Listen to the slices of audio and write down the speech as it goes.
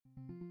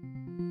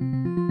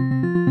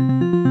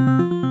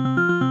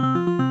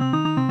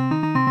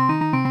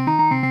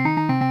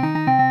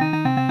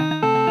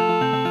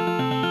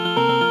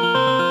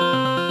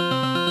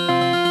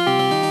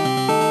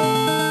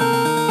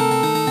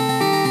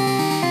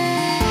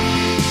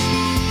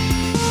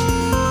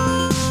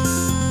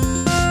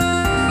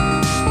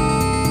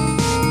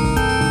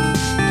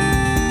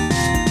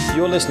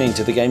listening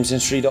to the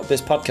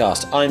GamesIndustry.biz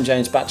podcast. I'm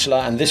James Batchelor,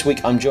 and this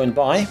week I'm joined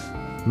by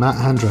Matt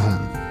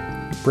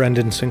Handrahan,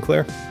 Brendan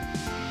Sinclair,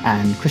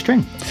 and Chris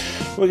String.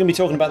 We're going to be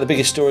talking about the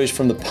biggest stories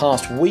from the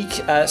past week.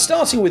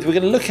 Starting with, we're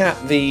going to look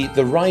at the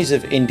rise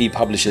of indie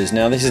publishers.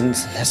 Now, this isn't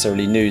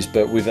necessarily news,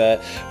 but we've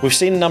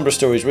seen a number of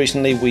stories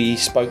recently. We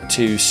spoke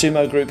to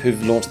Sumo Group,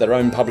 who've launched their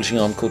own publishing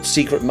arm called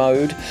Secret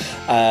Mode.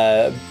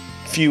 A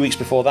few weeks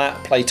before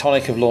that,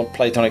 Playtonic have launched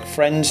Playtonic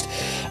Friends.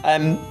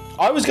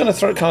 I was going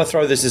to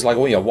throw this as like,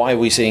 well, why are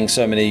we seeing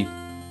so many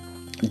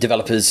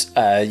developers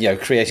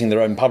creating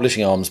their own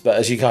publishing arms? But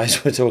as you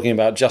guys were talking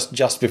about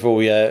just before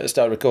we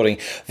started recording,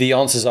 the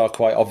answers are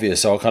quite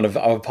obvious. So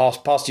I'll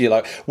pass to you.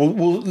 Like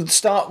we'll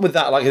start with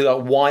that, like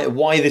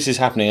why this is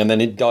happening, and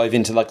then dive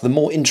into like the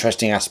more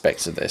interesting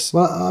aspects of this.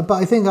 Well, but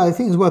I think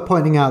it's worth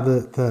pointing out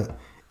that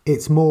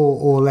it's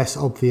more or less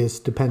obvious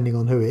depending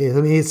on who it is.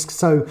 I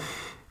mean,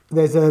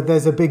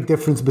 there's a big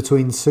difference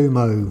between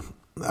Sumo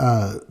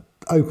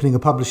opening a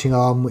publishing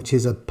arm, which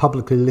is a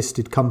publicly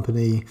listed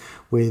company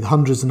with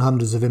hundreds and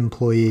hundreds of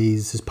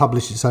employees, has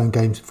published its own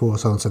games before,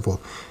 so on and so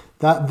forth.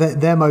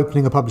 Them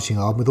opening a publishing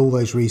arm with all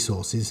those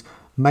resources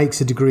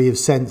makes a degree of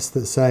sense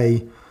that,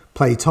 say,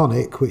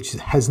 Playtonic, which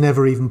has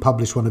never even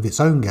published one of its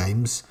own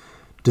games,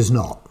 does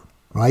not.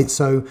 Right?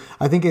 So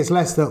I think it's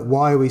less that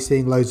why are we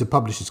seeing loads of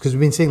publishers, because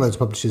we've been seeing loads of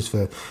publishers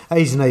for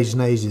ages and ages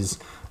and ages.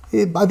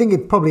 I think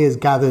it probably has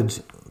gathered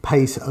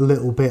pace a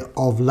little bit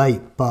of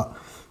late, but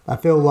I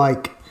feel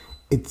like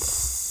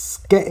it's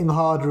getting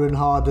harder and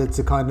harder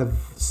to kind of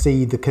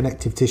see the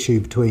connective tissue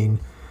between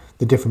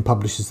the different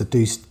publishers that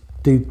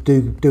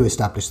do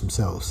establish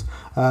themselves.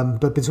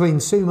 But between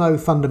Sumo,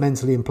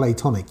 fundamentally, and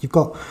Playtonic, you've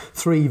got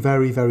three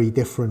very, very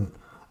different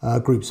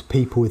groups of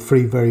people with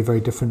three very,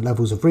 very different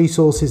levels of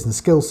resources and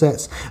skill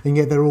sets, and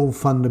yet they're all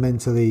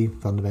fundamentally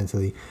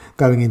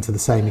going into the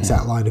same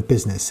exact line of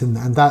business,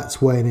 and that's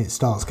when it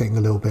starts getting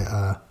a little bit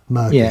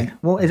murky. Yeah,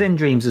 well, as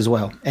Endreams as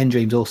well.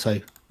 Endreams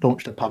also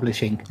launched a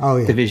publishing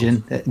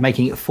division,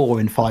 making it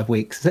 4 in 5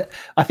 weeks.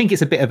 I think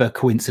it's a bit of a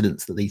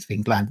coincidence that these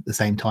things land at the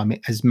same time.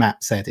 As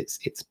Matt said,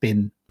 it's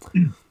been...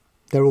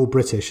 They're all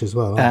British as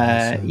well,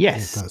 aren't they? So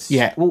yes,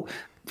 yeah. Well,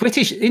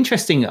 British,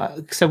 interesting.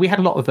 So we had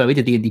a lot of... we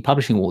did the Indie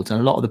Publishing Awards, and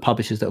a lot of the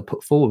publishers that were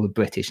put forward were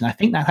British, and I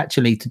think that's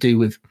actually to do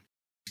with...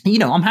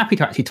 I'm happy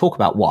to actually talk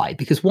about why,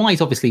 because why is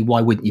obviously,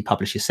 why wouldn't you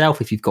publish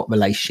yourself if you've got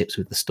relationships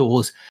with the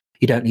stores?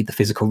 You don't need the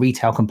physical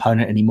retail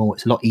component anymore.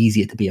 It's a lot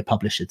easier to be a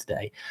publisher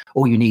today.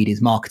 All you need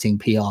is marketing,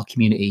 PR,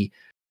 community.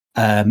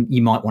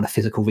 You might want a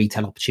physical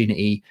retail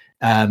opportunity.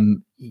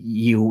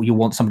 You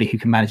want somebody who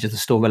can manage the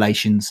store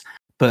relations,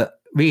 but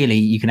really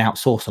you can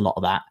outsource a lot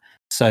of that.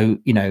 So,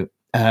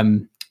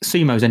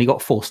 Sumo's only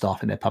got 4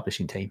 staff in their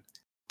publishing team.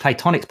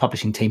 Playtonic's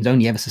publishing team's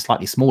only ever so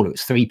slightly smaller.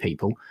 It's 3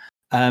 people.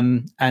 I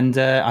don't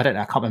know,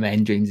 I can't remember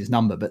Endreams'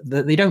 number, but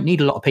they don't need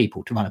a lot of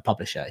people to run a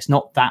publisher. It's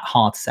not that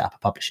hard to set up a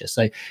publisher.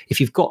 So if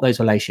you've got those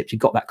relationships,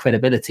 you've got that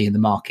credibility in the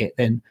market,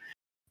 then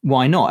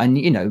why not?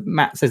 And,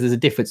 Matt says there's a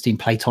difference between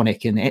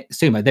Playtonic and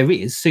Sumo. There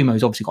is.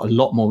 Sumo's obviously got a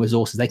lot more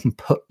resources. They can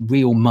put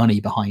real money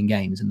behind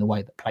games in the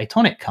way that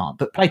Playtonic can't.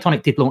 But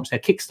Playtonic did launch their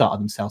Kickstarter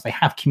themselves. They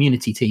have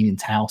community team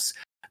in-house.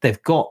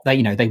 They've got,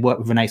 they work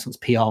with Renaissance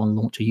PR and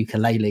launch a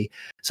ukulele.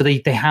 So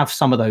they have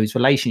some of those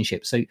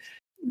relationships. So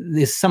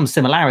there's some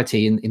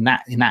similarity in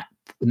that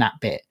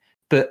bit,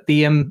 but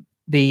the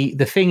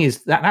thing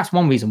is that's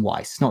one reason why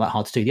it's not that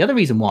hard to do. The other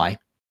reason why,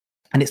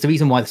 and it's the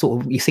reason why sort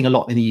of you're seeing a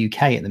lot in the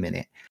UK at the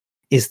minute,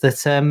 is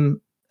that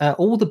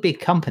all the big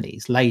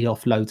companies laid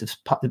off loads of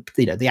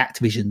the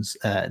Activisions,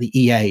 the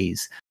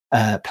EAs,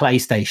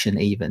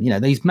 PlayStation, even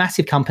these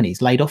massive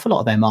companies laid off a lot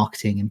of their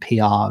marketing and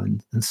PR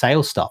and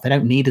sales stuff. They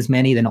don't need as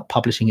many. They're not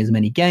publishing as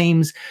many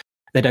games.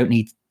 They don't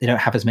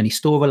have as many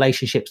store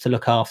relationships to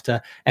look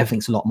after.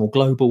 Everything's a lot more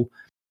global.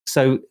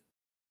 So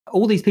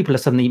all these people are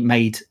suddenly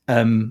made,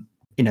 they're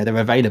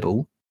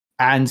available.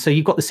 And so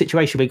you've got the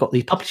situation where you've got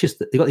these publishers,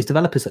 they've got these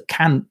developers that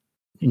can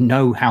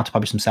know how to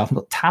publish themselves and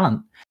got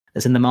talent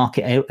that's in the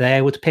market they're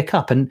able to pick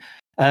up. And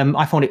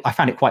I found it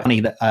quite funny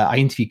that I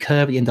interviewed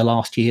Curve at the end of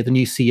last year. The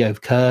new CEO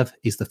of Curve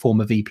is the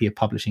former VP of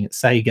publishing at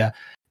Sega.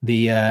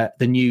 The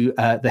new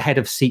head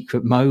of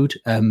Secret Mode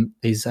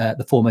is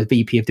the former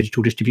VP of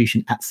digital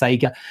distribution at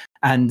Sega,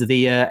 and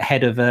the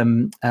head of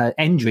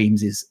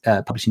Endreams'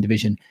 publishing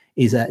division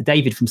is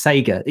David from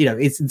Sega.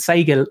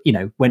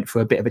 Sega went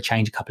for a bit of a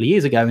change a couple of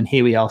years ago, and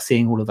here we are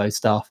seeing all of those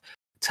staff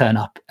turn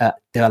up at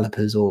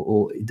developers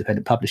or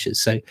independent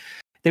publishers. So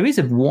there is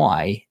a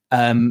why.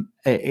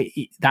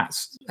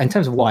 That's in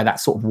terms of why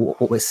that's sort of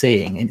what we're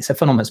seeing, and it's a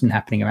phenomenon that's been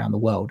happening around the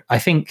world. I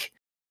think,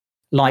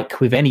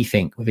 like with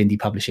anything with indie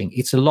publishing,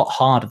 it's a lot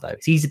harder though.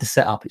 It's easy to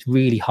set up. It's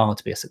really hard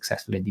to be a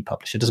successful indie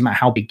publisher. It doesn't matter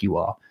how big you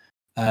are.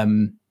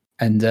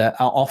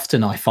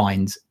 Often I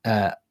find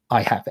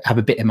I have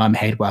a bit in my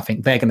head where I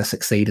think they're going to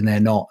succeed and they're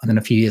not. And then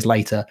a few years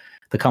later,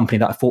 the company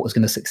that I thought was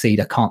going to succeed,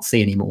 I can't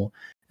see anymore.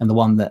 And the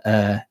one that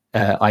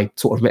I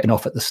sort of written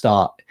off at the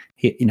start,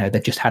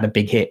 they've just had a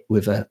big hit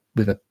with a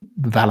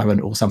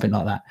Valorant or something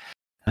like that.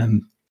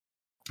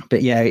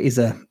 But yeah, it is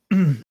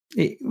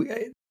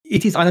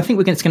it is. I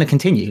think it's going to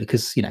continue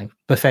because,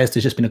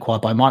 Bethesda's just been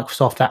acquired by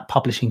Microsoft. That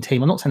publishing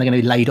team, I'm not saying they're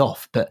going to be laid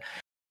off, but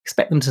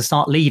expect them to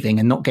start leaving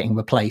and not getting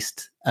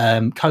replaced.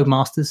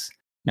 Codemasters,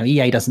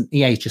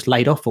 EA's just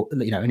laid off,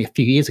 only a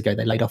few years ago,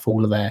 they laid off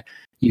all of their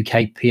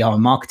UK PR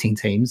and marketing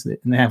teams, and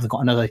they have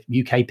got another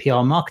UK PR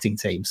and marketing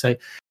team. So,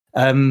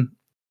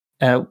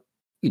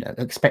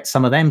 expect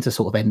some of them to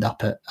sort of end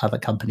up at other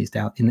companies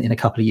down in a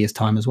couple of years'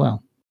 time as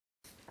well.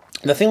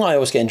 The thing I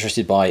always get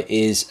interested by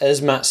is,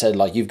 as Matt said,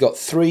 like you've got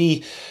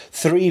three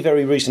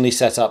very recently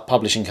set up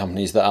publishing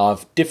companies that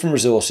have different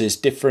resources,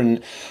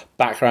 different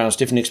backgrounds,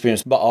 different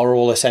experience, but are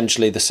all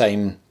essentially the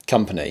same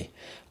company,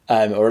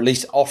 or at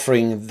least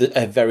offering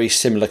a very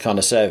similar kind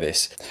of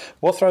service.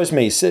 What throws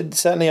me,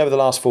 certainly over the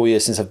last 4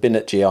 years since I've been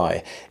at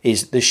GI,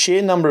 is the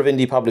sheer number of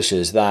indie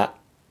publishers that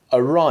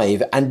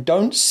arrive and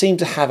don't seem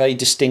to have a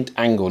distinct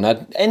angle. Now,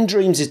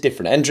 Endreams is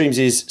different. Endreams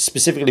is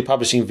specifically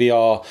publishing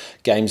VR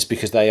games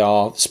because they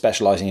are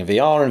specialising in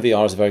VR, and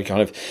VR is a very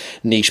kind of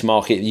niche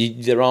market.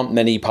 There aren't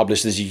many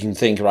publishers you can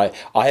think, right,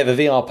 I have a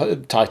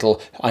VR title,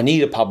 I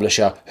need a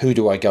publisher, who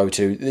do I go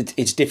to?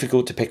 It's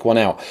difficult to pick one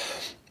out.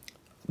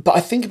 But I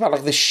think about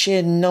like the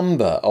sheer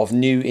number of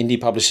new indie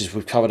publishers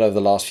we've covered over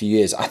the last few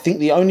years. I think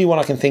the only one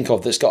I can think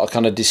of that's got a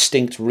kind of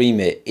distinct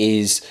remit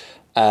is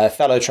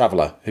Fellow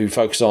Traveller, who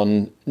focus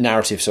on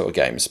narrative sort of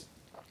games.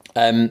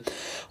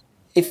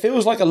 It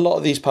feels like a lot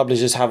of these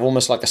publishers have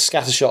almost like a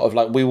scattershot of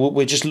like,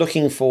 we're just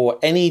looking for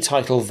any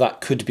title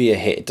that could be a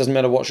hit. It doesn't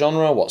matter what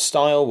genre, what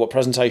style, what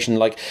presentation.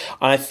 Like,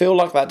 and I feel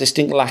like that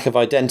distinct lack of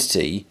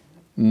identity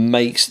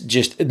makes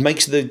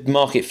the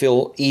market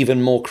feel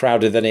even more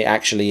crowded than it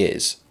actually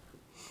is.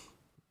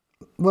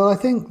 Well, I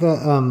think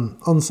that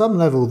on some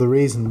level, the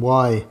reason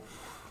why,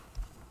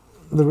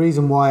 I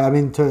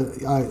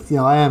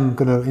am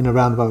going to, in a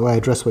roundabout way,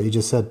 address what you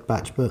just said,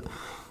 Batch, but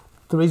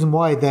the reason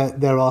why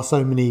there are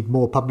so many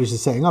more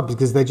publishers setting up is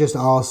because there just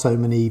are so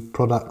many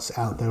products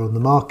out there on the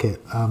market.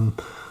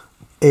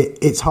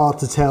 It's hard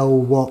to tell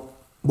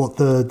what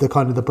the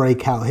kind of the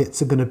breakout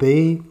hits are going to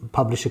be.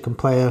 Publisher can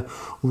play a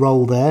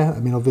role there. I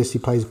mean, obviously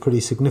plays a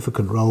pretty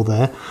significant role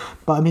there.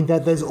 But I mean,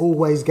 there's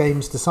always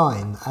games to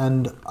sign.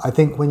 And I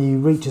think when you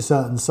reach a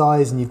certain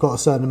size and you've got a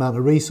certain amount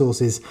of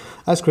resources,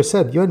 as Chris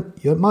said,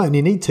 you might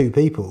only need two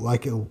people.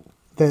 Like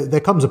there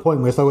comes a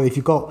point where it's like, well, if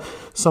you've got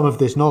some of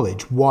this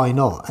knowledge, why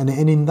not? And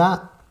in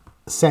that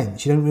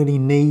sense, you don't really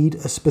need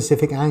a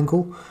specific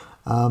angle.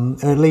 Or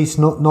at least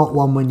not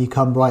one when you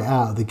come right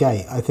out of the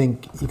gate. I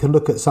think you can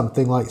look at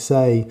something like,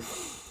 say,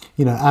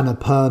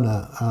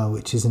 Annapurna,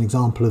 which is an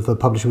example of a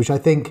publisher, which I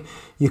think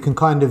you can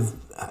kind of,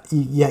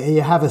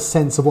 you have a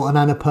sense of what an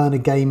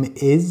Annapurna game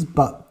is,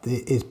 but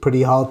it's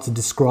pretty hard to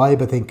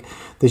describe. I think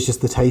there's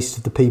just the taste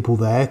of the people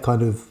there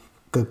kind of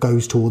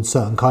goes towards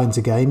certain kinds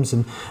of games,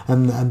 and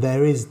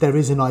there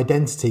is an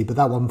identity, but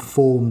that one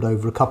formed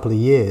over a couple of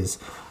years.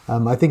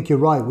 I think you're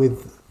right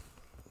with.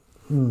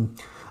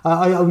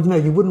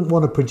 You wouldn't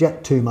want to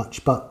project too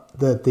much, but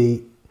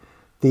the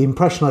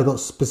impression I got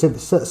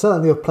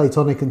certainly of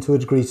Platonic and to a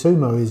degree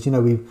Sumo is,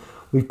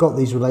 we've got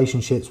these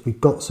relationships, we've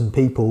got some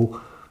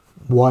people,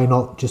 why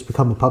not just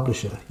become a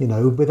publisher?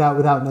 Without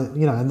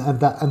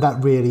and that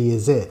really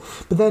is it.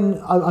 But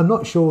then I'm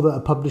not sure that a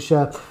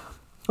publisher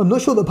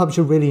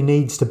really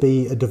needs to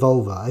be a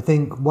Devolver. I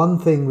think one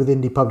thing with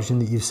indie publishing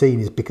that you've seen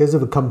is because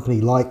of a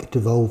company like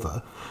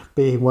Devolver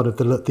being one of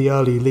the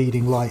early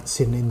leading lights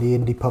in the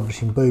indie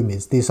publishing boom,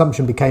 is the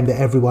assumption became that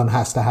everyone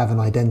has to have an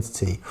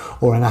identity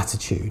or an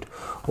attitude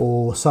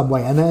or some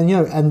way. And then,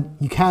 and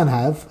you can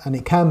have, and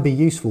it can be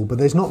useful, but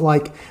there's not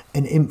like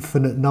an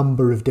infinite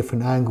number of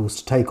different angles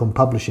to take on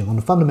publishing. On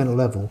a fundamental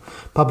level,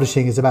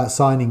 publishing is about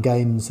signing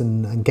games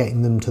and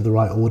getting them to the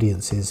right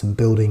audiences and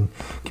building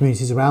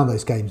communities around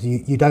those games.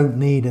 You don't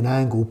need an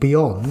angle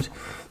beyond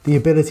the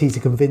ability to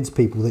convince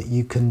people that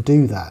you can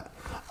do that.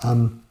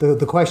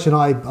 The question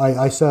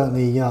I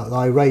certainly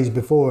I raised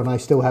before and I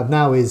still have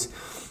now is,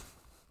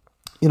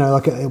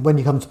 like when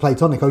you come to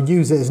Platonic, I'll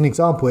use it as an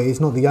example.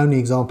 It's not the only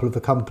example of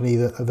a company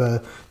of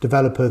a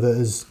developer that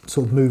has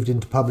sort of moved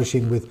into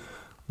publishing with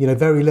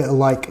very little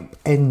like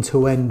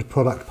end-to-end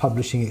product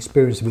publishing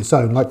experience of its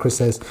own. Like Chris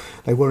says,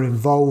 they were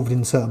involved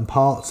in certain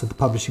parts of the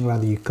publishing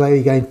around the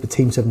ukulele games, but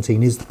Team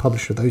 17 is the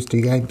publisher of those two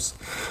games.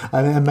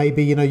 And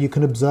maybe, you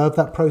can observe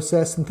that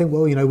process and think,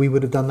 well, we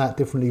would have done that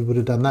differently, we would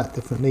have done that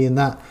differently, and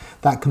that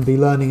can be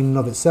learning in and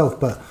of itself.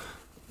 But,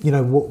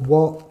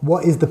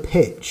 what is the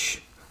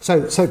pitch?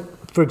 So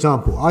for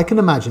example, I can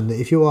imagine that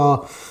if you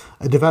are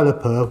a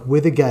developer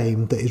with a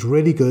game that is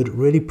really good,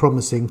 really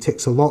promising,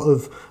 ticks a lot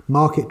of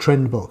market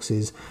trend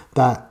boxes,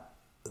 that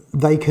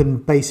they can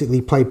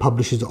basically play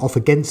publishers off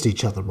against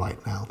each other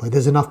right now. Like,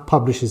 there's enough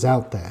publishers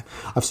out there.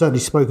 I've certainly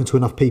spoken to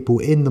enough people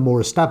in the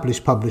more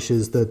established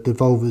publishers, the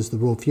Devolvers, the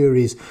Raw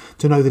Furies,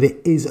 to know that it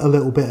is a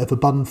little bit of a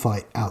bun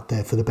fight out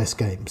there for the best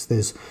games.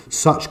 There's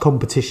such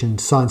competition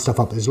to sign stuff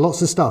up. There's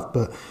lots of stuff,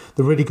 but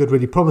the really good,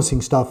 really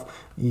promising stuff,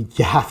 you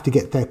have to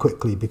get there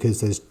quickly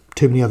because there's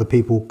too many other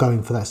people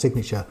going for that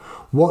signature.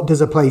 What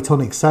does a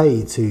Platonic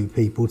say to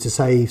people to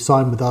say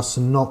sign with us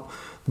and not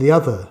the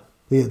other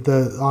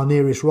our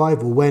nearest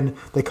rival when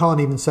they can't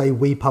even say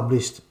we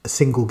published a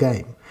single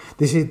game.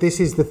 This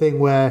is the thing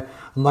where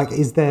I'm like,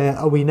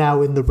 are we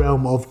now in the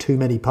realm of too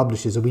many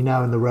publishers? Are we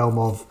now in the realm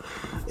of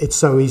it's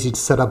so easy to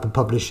set up a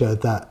publisher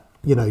that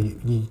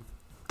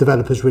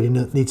developers really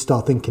need to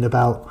start thinking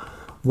about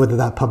whether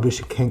that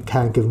publisher can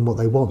give them what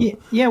they want?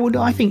 Yeah. Well,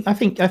 I think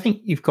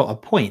you've got a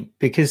point,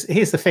 because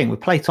here's the thing with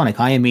Playtonic.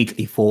 I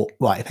immediately thought,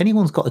 right, if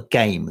anyone's got a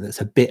game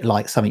that's a bit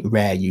like something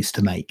Rare used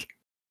to make,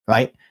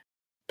 right,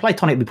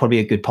 Playtonic would be probably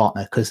a good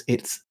partner because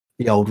it's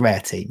the old Rare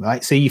team,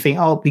 right? So you think,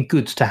 it'd be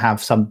good to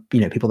have some,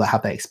 people that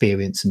have that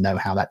experience and know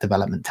how that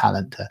development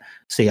talent to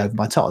see over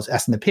my titles.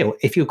 That's an appeal.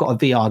 If you've got a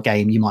VR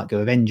game, you might go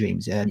with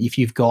Endreams. If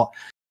you've got,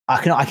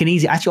 I can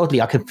easily, actually,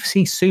 oddly, I could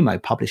see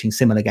Sumo publishing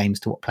similar games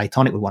to what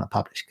Playtonic would want to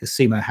publish, because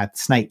Sumo had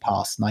Snake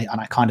Pass, and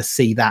I kind of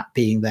see that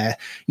being there.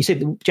 You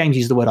said James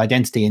used the word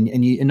identity,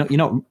 and you're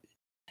not.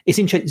 It's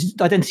interesting.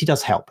 Identity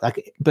does help,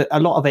 but a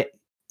lot of it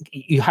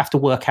you have to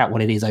work out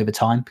what it is over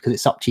time, because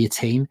it's up to your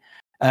team.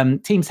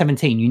 Team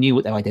 17, you knew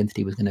what their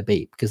identity was going to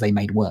be because they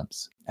made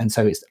Worms, and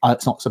so it's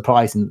not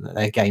surprising that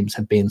their games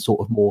have been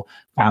sort of more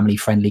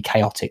family-friendly,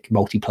 chaotic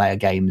multiplayer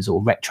games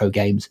or retro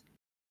games.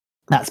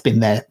 That's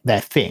been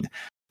their thing.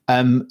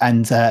 But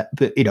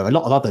a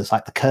lot of others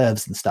like the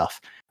Curves and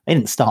stuff, they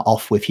didn't start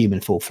off with Human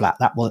Fall Flat.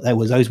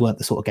 Those weren't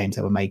the sort of games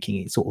they were making.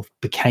 It sort of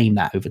became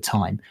that over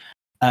time.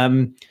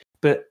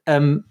 But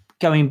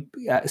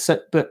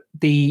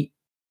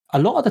a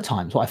lot of the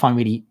times, what I find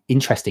really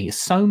interesting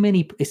is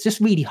it's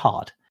just really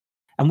hard.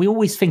 And we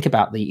always think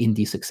about the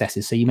indie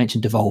successes. So you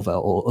mentioned Devolver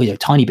or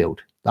Tiny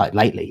Build, like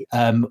lately,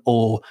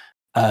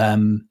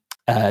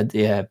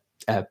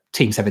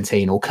 Team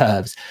 17 or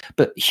Curves,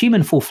 but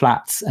Human Fall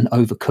Flats and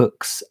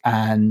Overcooks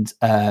and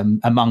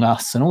Among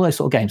Us and all those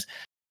sort of games,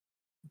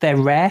 they're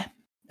rare.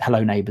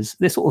 Hello Neighbors,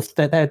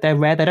 they're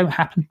rare. They don't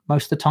happen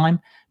most of the time.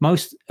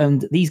 Most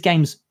indie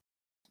games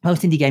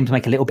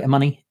make a little bit of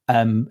money.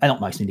 Not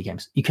most indie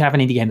games. You can have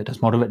an indie game that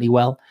does moderately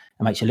well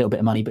and makes you a little bit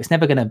of money, but it's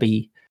never going to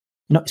be.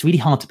 It's really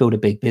hard to build a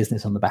big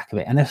business on the back of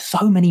it. And there's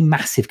so many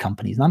massive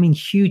companies, and I mean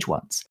huge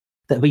ones,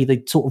 that have either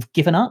sort of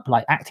given up.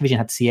 Like Activision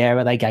had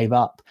Sierra, they gave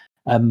up.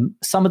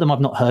 Some of them I've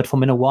not heard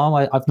from in a while.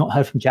 I've not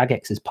heard from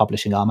Jagex's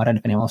publishing arm. I don't know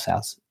if anyone else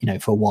has.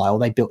 For a while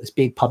they built this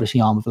big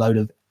publishing arm with a load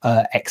of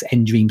ex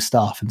Endream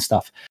staff and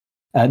stuff.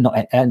 Not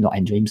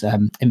Endreams.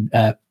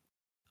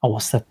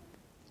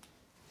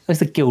 Where's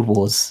the Guild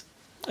Wars?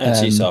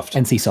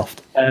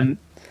 NCSoft.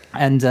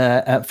 And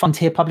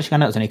Frontier Publishing. I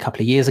know it was only a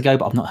couple of years ago,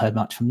 but I've not heard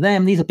much from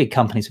them. These are big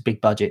companies with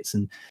big budgets,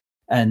 and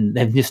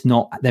they've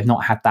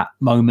not had that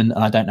moment.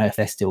 And I don't know if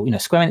they're still,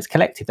 Square Enix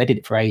Collective. They did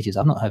it for ages.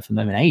 I've not heard from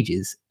them in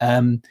ages.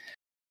 And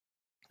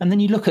then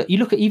you look at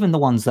even the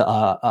ones that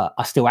are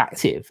still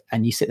active,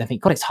 and you sit there and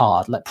think, God, it's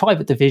hard. Like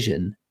Private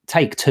Division,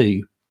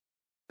 Take-Two,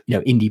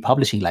 indie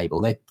publishing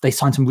label. They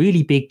signed some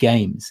really big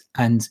games,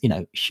 and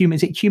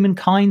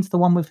Humankind, the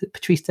one with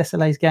Patrice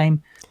Désilets'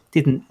 game,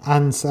 didn't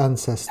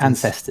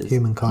Ancestors.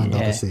 Humankind,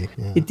 obviously.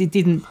 Yeah. It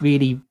didn't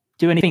really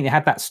do anything. They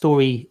had that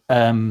story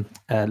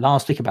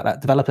last week about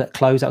that developer that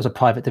closed. That was a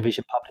Private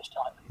Division published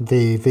title.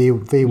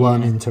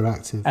 V1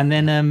 Interactive. And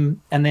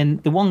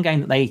then the one game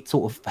that they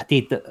sort of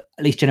did that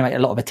at least generated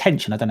a lot of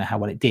attention. I don't know how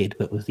well it did,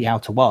 but was the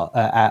Outer Worlds.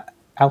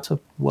 Outer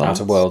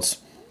Worlds.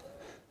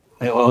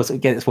 It was,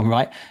 get this one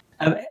right.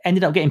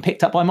 Ended up getting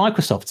picked up by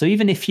Microsoft. So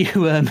even if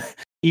you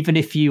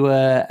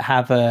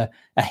have a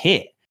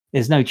hit,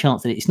 there's no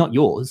chance that it's not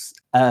yours.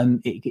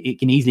 It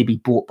can easily be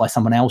bought by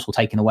someone else or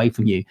taken away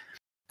from you.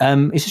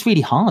 It's just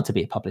really hard to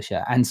be a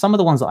publisher. And some of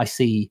the ones that I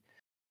see,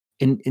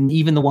 in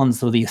even the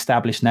ones with the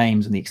established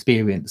names and the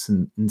experience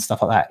and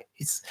stuff like that,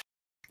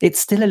 it's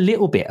still a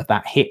little bit of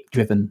that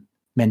hit-driven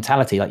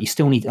mentality. Like you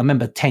still need. I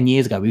remember 10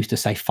 years ago we used to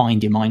say,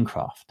 "Find your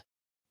Minecraft."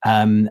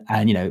 And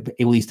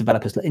all these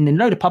developers and a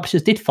load of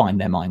publishers did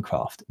find their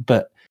Minecraft,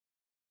 but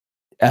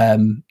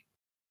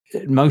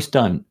most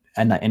don't.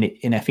 And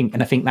I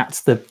think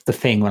that's the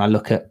thing when I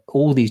look at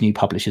all these new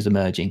publishers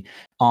emerging.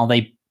 Are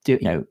they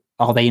in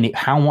it?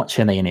 How much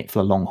are they in it for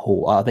the long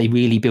haul? Are they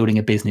really building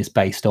a business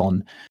based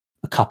on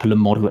a couple of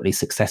moderately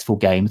successful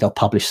games? They'll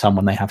publish some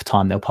when they have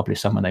time. They'll publish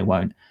some when they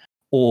won't.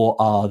 Or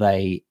are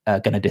they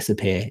going to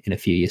disappear in a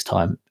few years'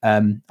 time?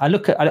 if I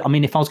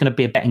was going to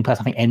be a betting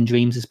person, I think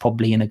Endreams is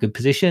probably in a good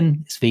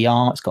position. It's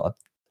VR. It's got an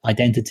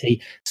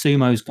identity.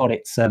 Sumo's got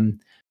its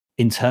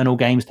internal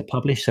games to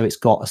publish, so it's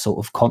got a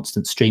sort of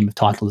constant stream of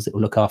titles that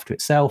will look after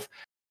itself.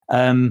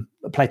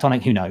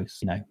 Playtonic, who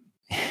knows?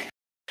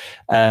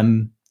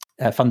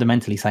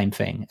 Fundamentally same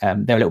thing.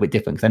 They're a little bit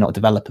different because they're not a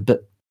developer,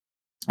 but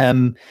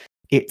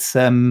it's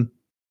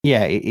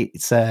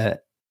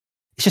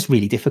just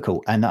really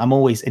difficult. And I'm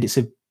always, it's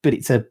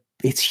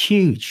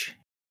huge.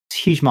 It's a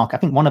huge market. I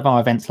think one of our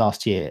events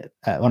last year,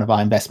 one of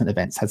our investment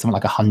events, had something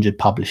like 100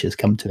 publishers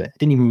come to it. I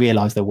didn't even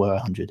realize there were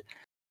 100.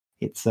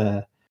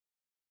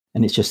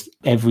 And it's just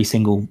every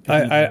single.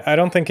 I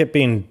don't think it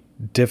being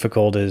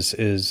difficult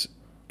is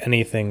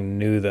anything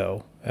new,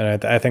 though.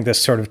 And I think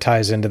this sort of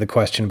ties into the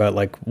question about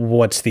like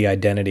what's the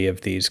identity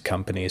of these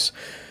companies.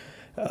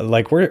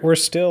 Like we're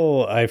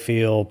still, I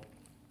feel,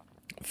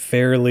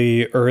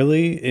 fairly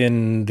early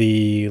in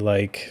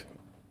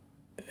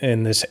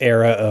in this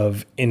era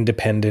of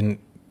independent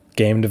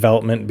game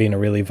development being a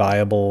really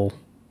viable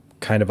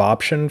kind of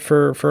option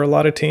for a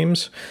lot of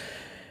teams.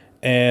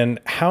 And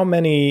how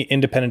many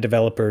independent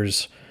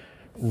developers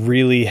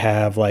really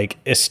have like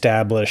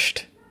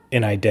established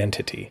an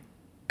identity?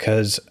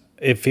 Because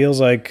it feels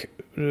like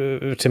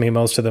to me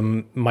most of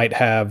them might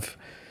have,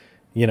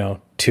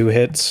 2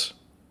 hits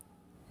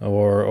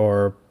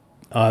or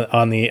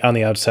on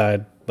the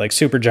outside, like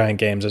Supergiant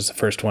Games is the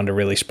first one to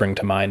really spring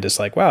to mind. Is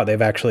like, wow,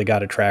 they've actually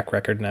got a track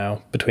record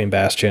now between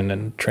Bastion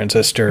and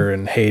Transistor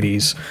and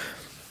Hades.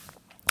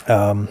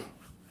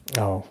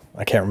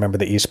 I can't remember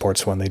the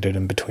esports one they did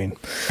in between,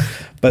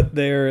 but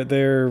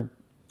they're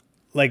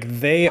like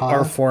they Pyre?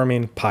 are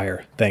forming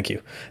Pyre. Thank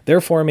you.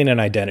 They're forming an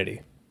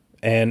identity,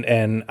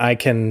 and I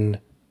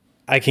can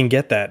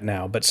get that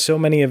now. But so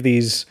many of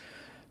these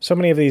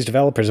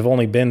developers have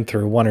only been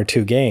through 1 or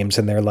 2 games,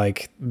 and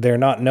they're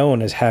not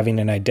known as having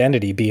an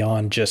identity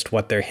beyond just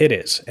what their hit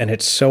is. And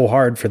it's so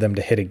hard for them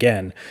to hit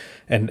again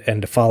and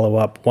to follow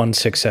up one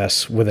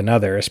success with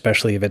another,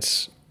 especially if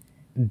it's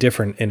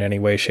different in any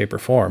way, shape, or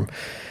form.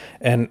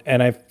 And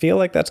I feel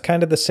like that's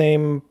kind of the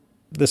same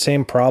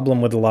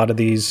problem with a lot of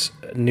these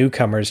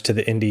newcomers to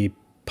the indie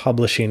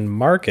publishing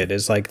market,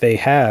 is like they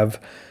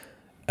have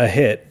a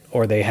hit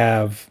or they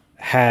have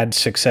had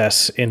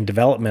success in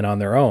development on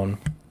their own,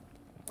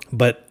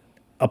 but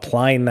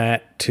applying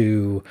that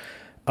to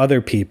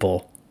other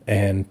people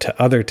and to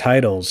other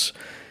titles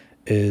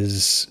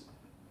is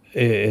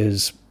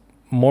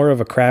more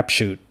of a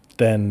crapshoot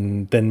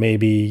than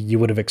maybe you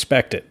would have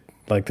expected.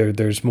 Like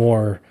there's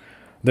more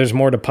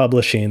to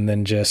publishing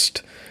than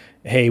just,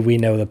 hey, we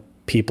know the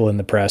people in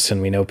the press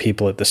and we know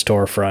people at the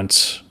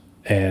storefronts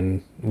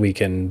and we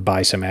can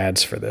buy some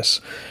ads for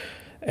this.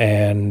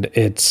 And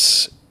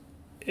so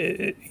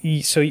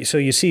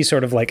you see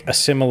sort of like a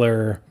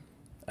similar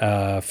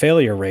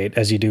failure rate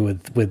as you do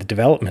with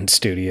development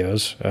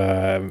studios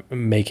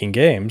making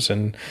games.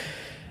 And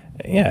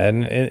yeah,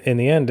 and in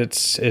the end,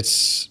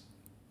 it's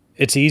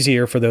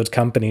easier for those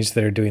companies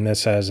that are doing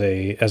this as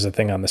a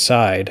thing on the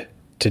side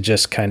to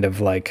just kind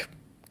of like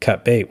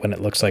cut bait when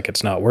it looks like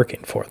it's not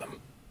working for them.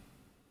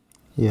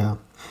 Yeah,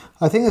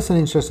 I think that's an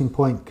interesting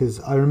point, because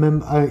I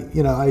remember,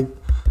 I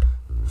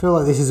feel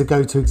like this is a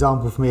go-to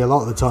example for me a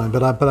lot of the time,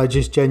 but I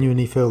just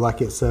genuinely feel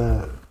like it's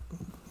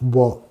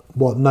what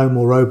No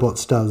More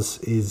Robots does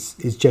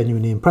is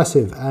genuinely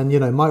impressive. And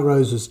Mike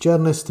Rose was a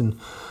journalist and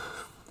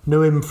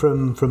knew him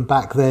from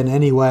back then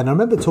anyway. And I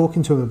remember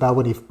talking to him about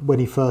when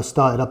he first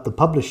started up the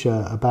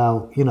publisher,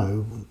 about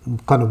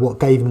kind of what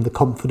gave him the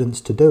confidence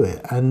to do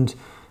it. And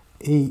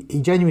he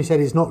genuinely said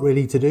it's not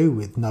really to do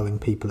with knowing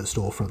people at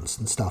storefronts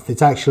and stuff.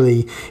 It's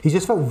actually, he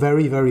just felt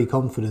very, very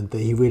confident that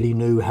he really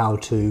knew how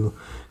to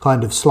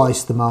kind of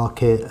slice the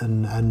market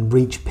and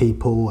reach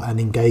people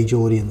and engage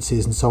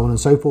audiences and so on and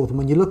so forth. And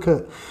when you look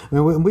at,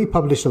 we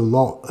published a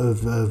lot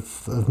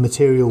of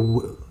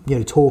material,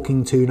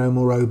 talking to No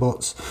More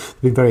Robots.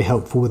 They've been very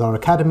helpful with our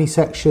Academy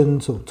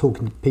section, sort of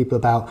talking to people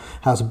about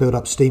how to build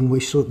up Steam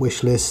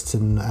wish lists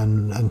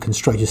and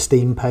construct your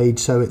Steam page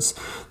so it's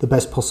the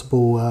best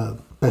possible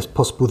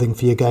thing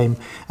for your game.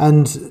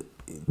 And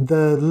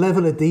the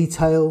level of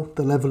detail,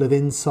 the level of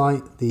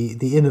insight,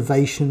 the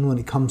innovation when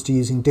it comes to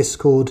using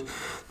Discord,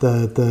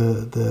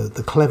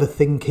 the clever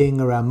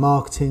thinking around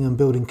marketing and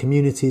building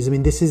communities. I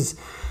mean, this is,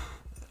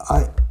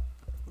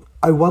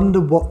 I wonder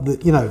what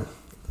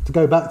to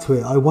go back to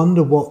it, I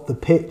wonder what the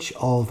pitch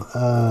of,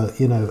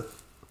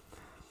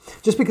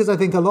 just because I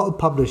think a lot of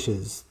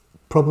publishers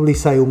probably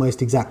say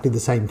almost exactly the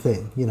same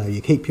thing.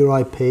 You keep your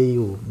IP,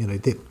 or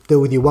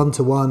deal with your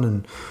one-to-one,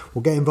 and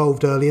or get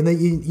involved early. And then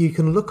you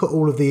can look at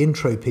all of the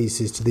intro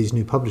pieces to these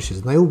new publishers,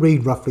 and they all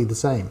read roughly the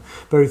same.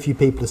 Very few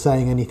people are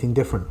saying anything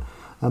different.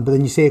 But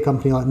then you see a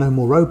company like No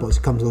More Robots,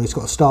 it comes along, it's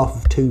got a staff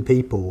of 2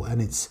 people, and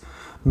it's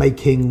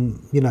making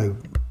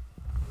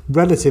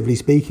relatively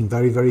speaking,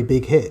 very, very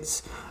big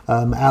hits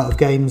out of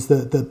games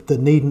that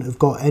needn't have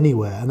got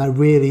anywhere. And that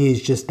really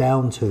is just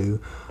down to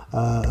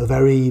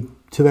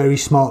very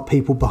smart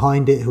people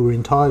behind it who are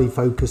entirely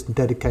focused and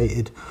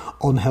dedicated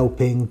on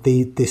helping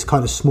this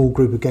kind of small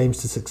group of games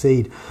to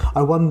succeed.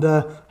 I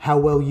wonder how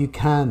well you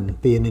can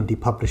be an indie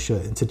publisher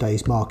in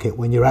today's market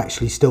when you're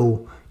actually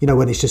still,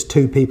 when it's just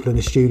 2 people in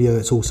a studio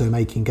that's also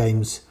making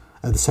games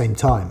at the same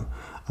time.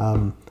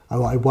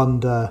 I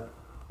wonder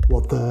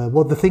what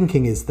the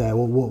thinking is there,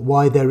 or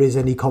why there is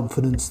any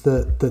confidence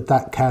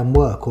that can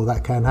work or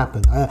that can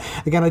happen.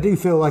 Again, I do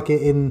feel like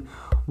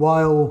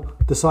while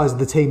the size of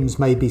the teams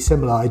may be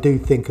similar, I do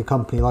think a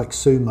company like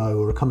Sumo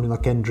or a company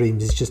like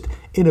Endreams is just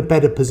in a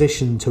better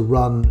position to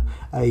run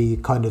a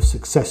kind of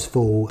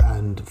successful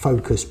and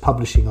focused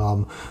publishing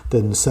arm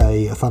than,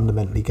 say, a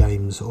Fundamentally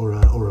Games or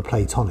a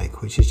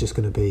Playtonic, which is just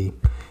going to be,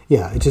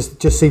 it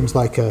just seems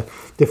like a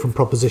different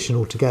proposition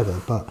altogether.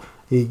 But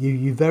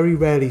You very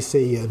rarely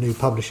see a new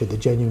publisher that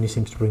genuinely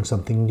seems to bring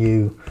something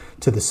new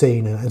to the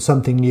scene and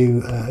something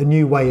new, a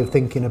new way of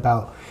thinking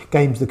about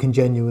games that can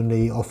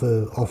genuinely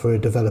offer a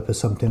developer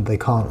something they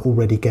can't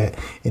already get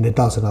in a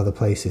dozen other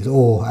places,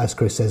 or as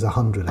Chris says,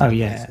 100 other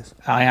places.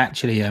 I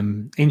actually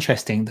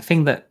interesting. The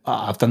thing that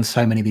I've done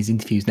so many of these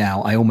interviews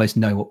now, I almost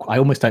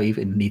don't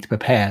even need to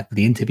prepare for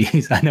the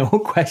interviews. I know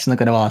what question I'm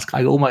going to ask.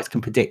 I almost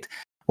can predict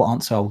what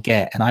answer I'll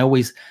get, and I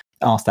always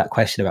ask that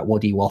question about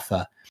what do you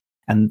offer,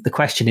 and the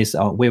question is,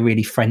 we're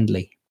really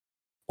friendly,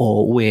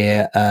 or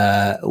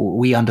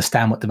we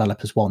understand what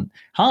developers want.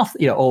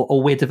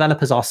 Or we're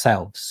developers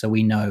ourselves, so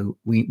we know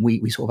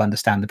we sort of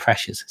understand the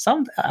pressures.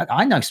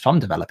 I know some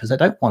developers that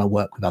don't want to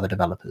work with other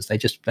developers. They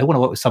want to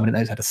work with someone that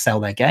knows how to sell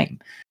their game,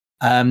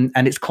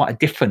 and it's quite a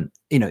different.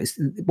 It's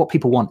what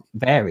people want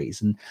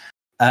varies, and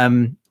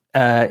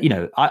I tell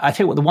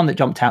you what, the one that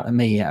jumped out at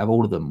me out of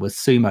all of them was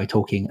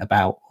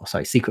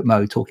Secret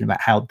Mode talking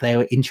about how they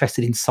were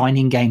interested in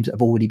signing games that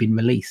have already been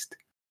released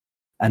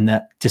and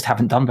that just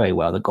haven't done very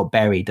well, that got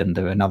buried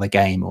under another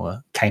game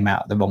or came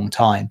out at the wrong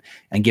time,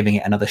 and giving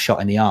it another shot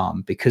in the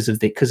arm because of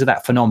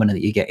that phenomenon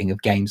that you're getting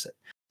of games that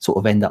sort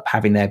of end up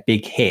having their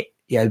big hit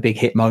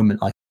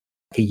moment like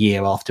a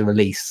year after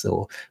release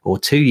or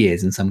 2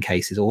 years in some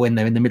cases, or when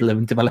they're in the middle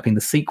of developing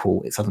the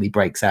sequel, it suddenly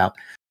breaks out.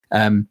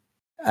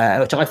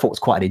 Which I thought was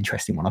quite an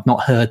interesting one. I've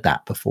not heard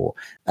that before,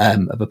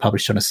 of a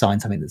publisher trying to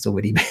sign something that's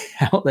already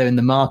out there in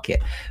the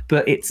market.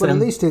 But it's at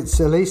least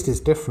it's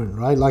different,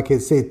 right? Like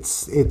it's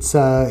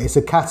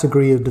a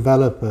category of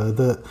developer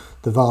that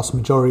the vast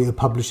majority of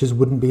publishers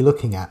wouldn't be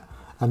looking at,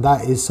 and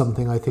that is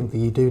something I think that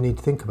you do need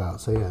to think about.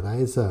 So yeah, that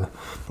is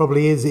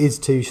probably is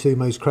to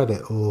Sumo's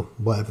credit, or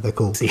whatever they're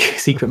called.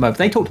 Secret Mode.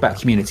 They talked about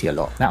community a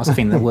lot. That was the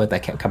thing, the word they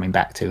kept coming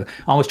back to.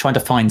 I was trying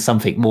to find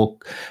something more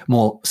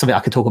something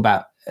I could talk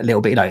about a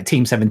little bit.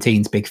 Team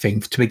 17's big thing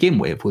to begin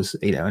with was,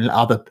 and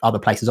other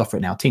places offer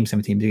it now. Team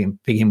 17 to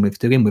begin with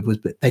was,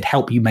 but they'd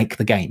help you make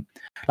the game.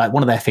 Like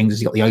one of their things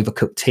is you got the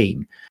Overcooked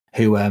team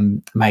who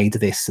made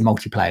this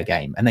multiplayer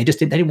game, and they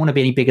didn't want to be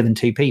any bigger than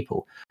 2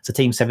 people. So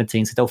Team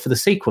 17 said, for the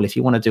sequel, if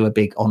you want to do a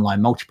big online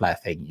multiplayer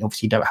thing,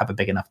 obviously you don't have a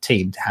big enough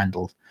team to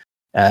handle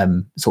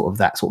sort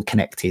of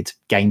connected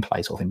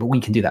gameplay sort of thing, but we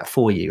can do that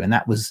for you. And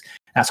that was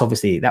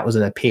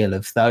an appeal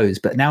of those.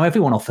 But now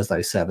everyone offers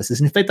those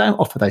services, and if they don't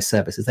offer those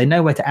services, they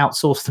know where to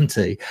outsource them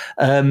to.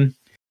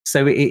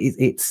 So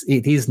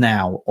it is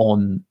now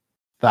on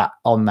that,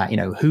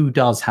 who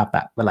does have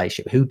that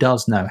relationship, who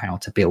does know how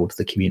to build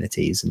the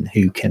communities, and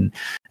who can.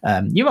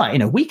 You're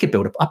right. We could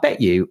build. I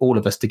bet you all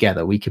of us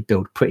together, we could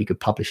build a pretty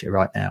good publisher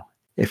right now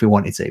if we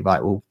wanted to.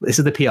 Right. Well, this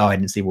is the PR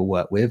agency we'll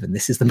work with, and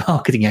this is the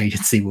marketing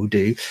agency we'll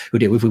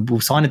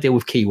sign a deal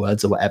with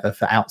Keywords or whatever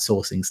for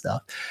outsourcing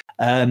stuff.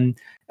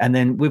 And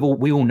then we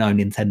all know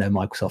Nintendo,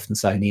 Microsoft, and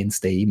Sony, and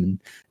Steam,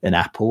 and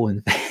Apple,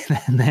 and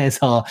there's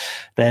our.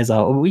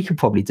 We could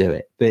probably do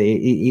it, but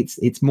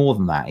it's more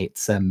than that.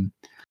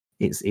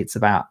 It's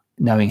about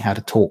knowing how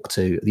to talk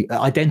to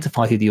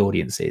identify who the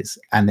audience is,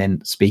 and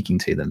then speaking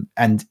to them.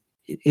 And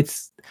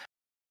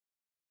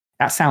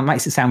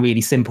makes it sound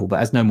really simple, but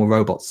as No More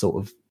Robots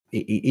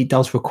it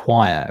does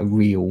require a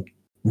real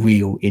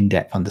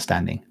in-depth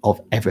understanding of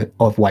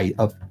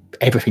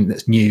everything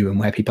that's new and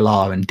where people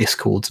are and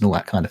Discords and all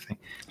that kind of thing.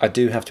 I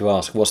do have to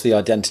ask, what's the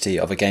identity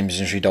of a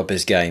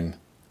gamesindustry.biz game?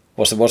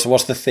 What's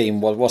the theme?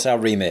 What's our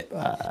remit?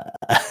 Well,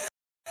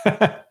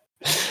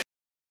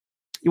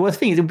 the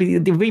thing is,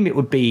 the remit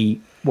would be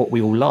what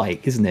we all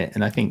like, isn't it?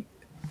 And I think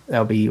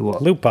there'll be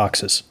loot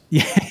boxes.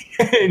 Yeah,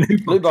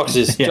 loot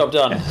boxes. Yeah. Job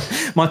done.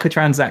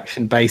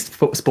 Microtransaction based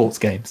sports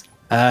games.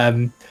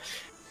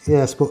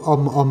 Yes, but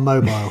on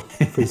mobile,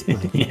 free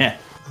to play. Yeah,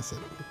 that's it.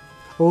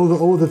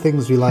 All the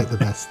things we like the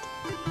best.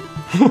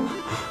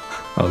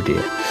 Oh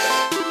dear.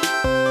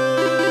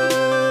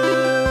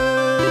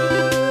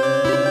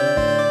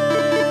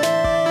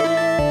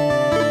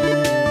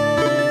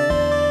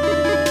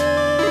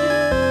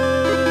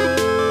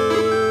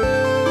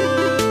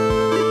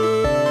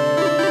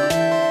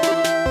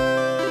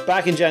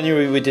 Back in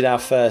January, we did our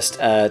first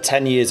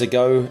 10 years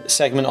ago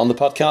segment on the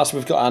podcast.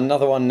 We've got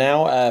another one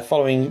now,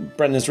 following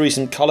Brendan's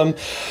recent column.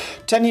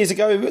 10 years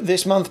ago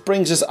this month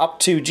brings us up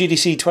to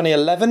GDC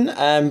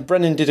 2011.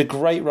 Brendan did a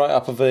great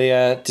write-up of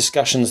the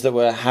discussions that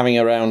we're having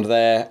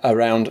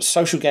around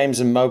social games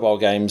and mobile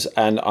games.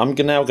 And I'm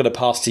now going to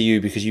pass to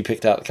you because you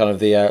picked out kind of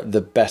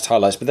the best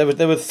highlights. But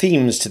there were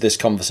themes to this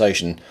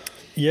conversation.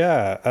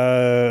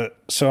 Yeah.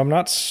 So I'm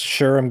not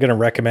sure I'm going to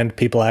recommend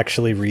people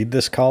actually read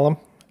this column.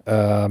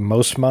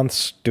 Most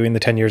months doing the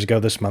 10 years ago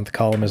this month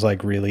column is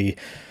like really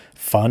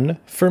fun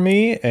for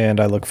me, and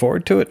I look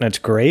forward to it, and it's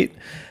great.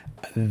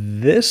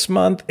 This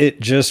month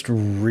it just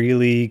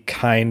really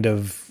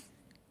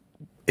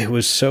it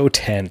was so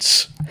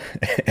tense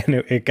and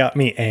it got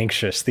me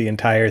anxious, the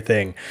entire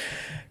thing,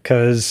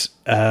 because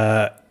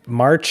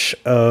March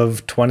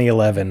of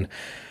 2011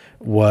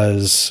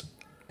 was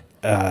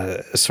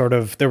there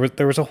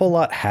was a whole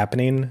lot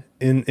happening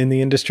in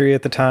the industry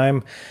at the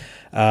time.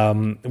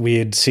 We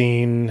had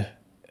seen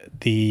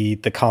the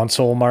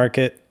console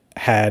market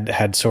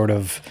had sort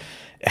of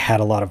had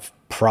a lot of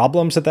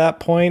problems at that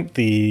point.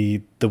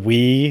 The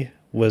Wii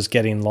was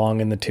getting long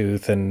in the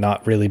tooth and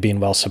not really being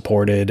well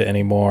supported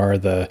anymore.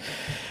 The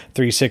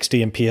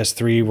 360 and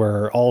PS3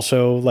 were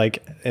also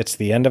like, it's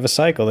the end of a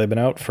cycle. They've been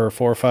out for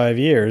 4 or 5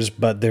 years,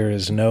 but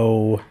there's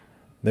no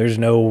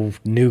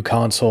new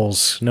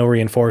consoles, no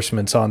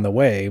reinforcements on the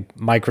way.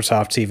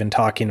 Microsoft's even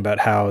talking about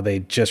how they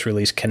just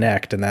released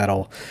Kinect, and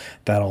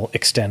that'll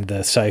extend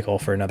the cycle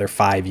for another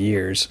 5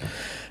 years.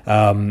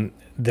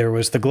 There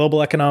was the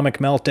global economic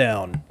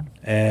meltdown,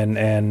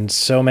 and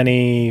so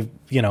many,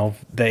 the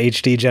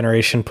HD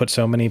generation put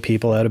so many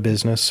people out of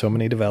business, so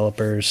many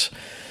developers,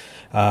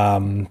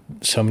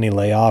 so many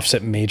layoffs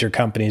at major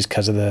companies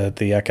because of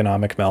the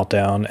economic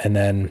meltdown. And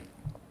then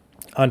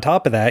on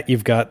top of that,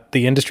 you've got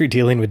the industry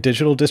dealing with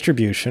digital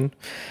distribution,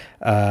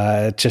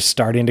 just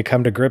starting to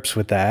come to grips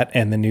with that,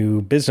 and the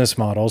new business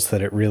models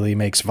that it really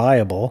makes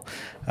viable,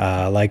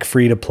 like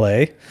free to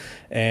play.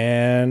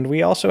 And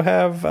we also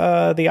have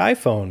the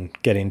iPhone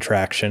getting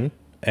traction,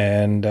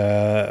 and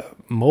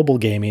mobile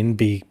gaming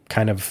be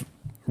kind of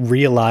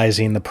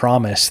realizing the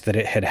promise that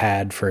it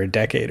had for a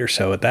decade or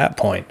so at that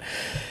point.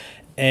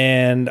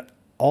 And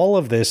all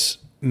of this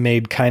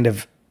made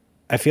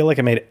I feel like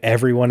it made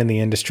everyone in the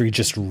industry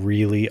just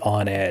really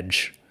on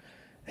edge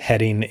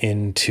heading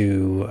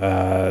into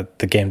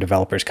the Game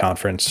Developers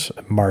Conference,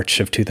 March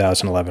of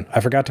 2011. I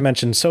forgot to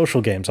mention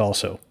social games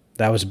also.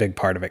 That was a big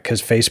part of it,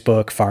 because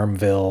Facebook,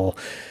 Farmville,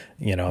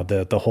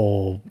 the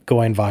whole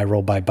going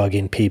viral by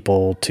bugging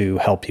people to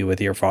help you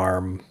with your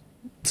farm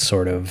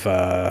sort of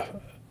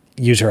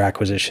user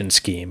acquisition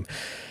scheme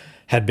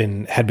had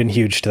been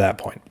huge to that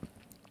point.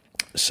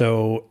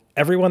 So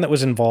everyone that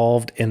was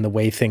involved in the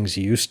way things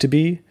used to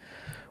be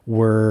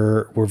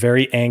were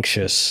very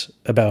anxious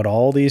about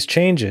all these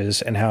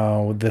changes, and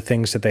how the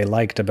things that they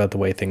liked about the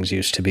way things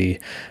used to be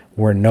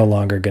were no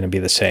longer going to be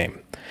the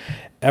same.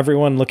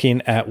 Everyone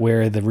looking at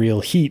where the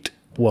real heat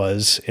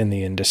was in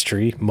the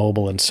industry,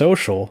 mobile and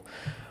social,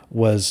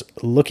 was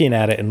looking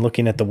at it and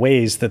looking at the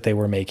ways that they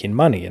were making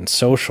money. In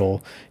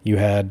social, you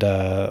had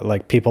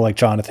like people like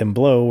Jonathan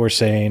Blow were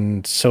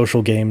saying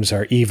social games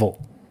are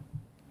evil,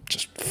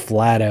 just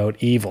flat out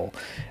evil.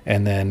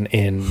 And then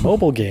in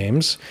mobile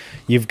games,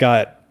 you've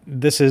got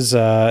this is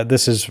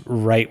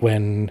right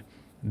when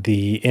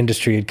the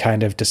industry had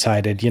kind of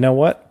decided, you know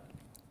what?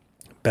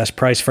 Best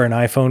price for an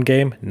iPhone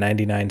game,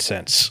 99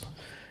 cents.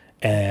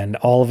 And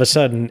all of a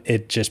sudden,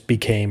 it just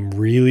became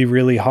really,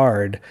 really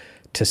hard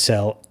to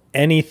sell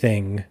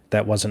anything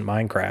that wasn't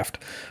Minecraft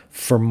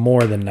for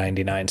more than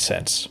 99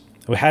 cents.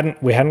 We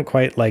hadn't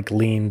quite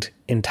leaned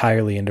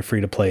entirely into free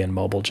to play and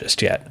mobile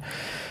just yet.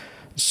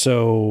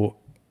 So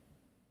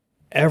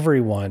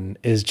everyone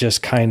is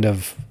just kind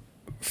of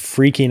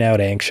freaking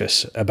out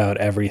anxious about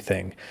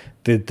everything.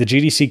 The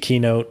GDC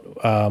keynote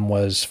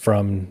was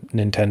from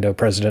Nintendo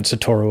President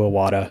Satoru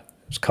Iwata.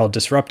 It's called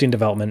Disrupting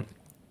Development.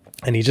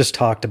 And he just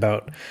talked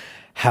about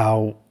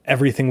how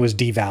everything was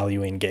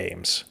devaluing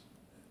games.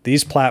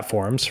 These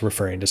platforms,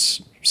 referring to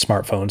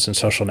smartphones and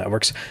social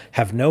networks,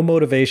 have no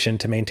motivation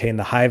to maintain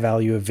the high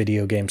value of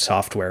video game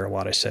software,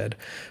 Iwata said.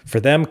 For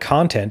them,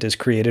 content is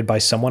created by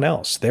someone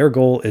else. Their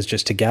goal is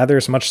just to gather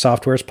as much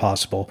software as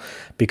possible,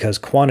 because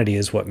quantity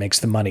is what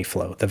makes the money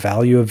flow. The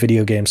value of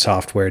video game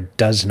software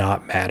does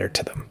not matter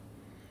to them.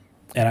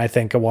 And I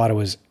think Iwata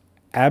was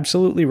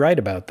absolutely right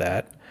about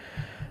that.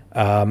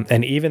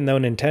 And even though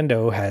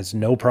Nintendo has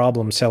no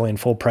problem selling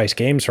full price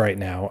games right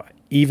now,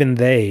 even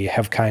they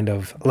have kind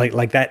of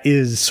like that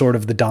is sort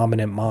of the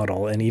dominant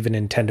model. And even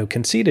Nintendo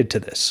conceded to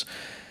this.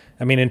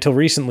 I mean, until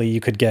recently you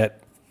could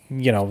get,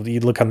 you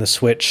look on the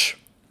Switch,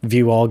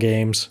 view all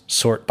games,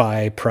 sort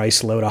by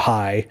price low to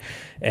high,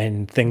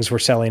 and things were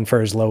selling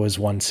for as low as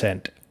 1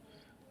 cent.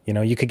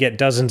 You could get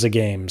dozens of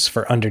games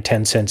for under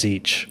 10 cents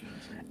each.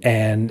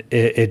 And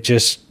it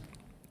just,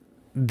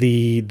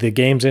 the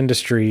games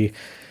industry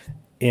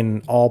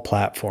in all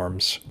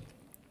platforms,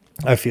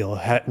 I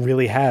feel,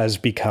 really has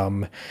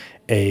become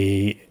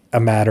a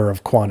matter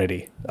of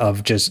quantity,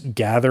 of just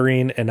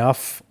gathering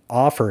enough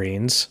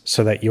offerings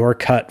so that your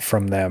cut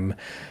from them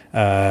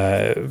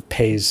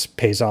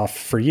pays off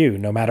for you,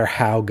 no matter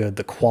how good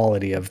the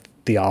quality of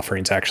the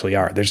offerings actually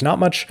are. There's not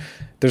much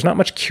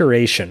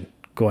curation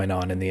going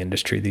on in the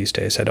industry these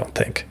days, I don't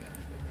think.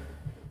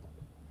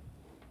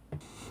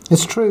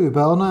 It's true,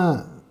 but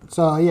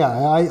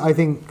I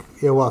think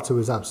Iwata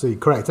was absolutely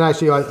correct. And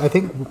actually, I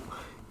think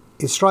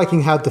it's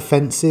striking how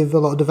defensive a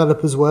lot of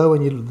developers were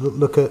when you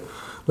look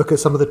at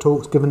some of the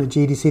talks given at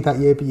GDC that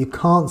year, but you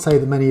can't say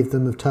that many of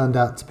them have turned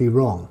out to be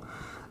wrong.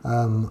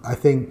 I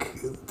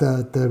think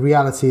the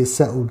reality is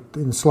settled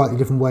in slightly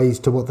different ways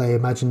to what they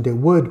imagined it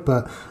would,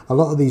 but a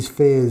lot of these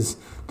fears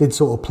did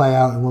sort of play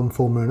out in one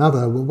form or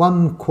another.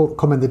 One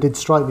comment that did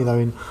strike me,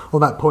 though,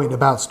 on that point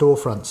about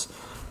storefronts,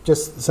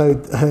 just so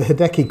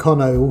Hideki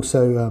Kono,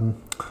 also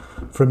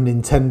from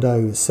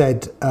Nintendo,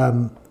 said,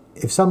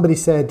 if somebody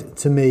said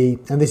to me,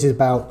 and this is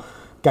about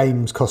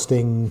games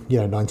costing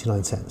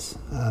 99 cents,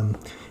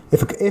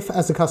 if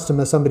as a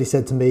customer somebody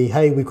said to me,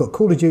 hey, we've got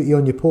Call of Duty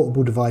on your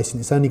portable device and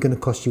it's only going to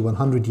cost you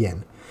 100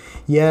 yen,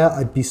 yeah,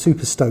 I'd be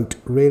super stoked,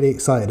 really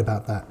excited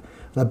about that.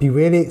 And I'd be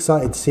really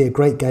excited to see a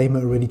great game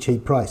at a really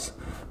cheap price.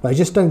 But I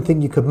just don't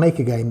think you could make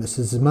a game that's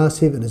as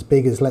immersive and as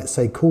big as, let's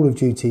say, Call of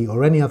Duty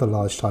or any other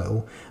large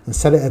title and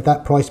set it at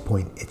that price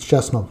point. It's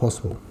just not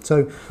possible.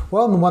 So,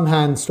 while on the one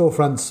hand,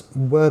 storefronts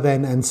were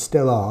then and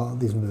still are,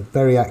 these are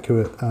very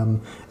accurate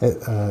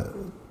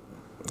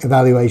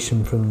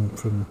evaluation from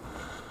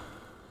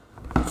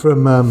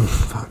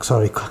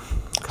Satoru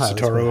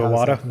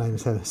Iwata.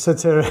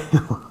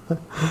 Satoru,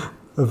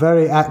 a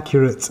very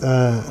accurate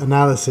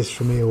analysis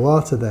from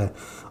Iwata there.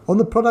 On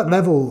the product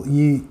level,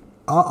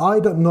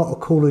 I'm not a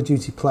Call of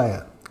Duty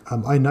player.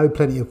 I know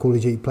plenty of Call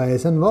of Duty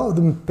players, and a lot of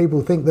them,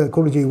 people think that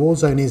Call of Duty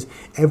Warzone is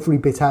every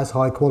bit as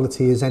high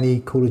quality as any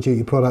Call of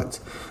Duty product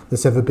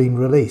that's ever been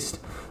released.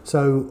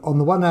 So on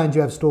the one hand,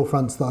 you have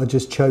storefronts that are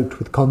just choked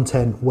with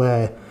content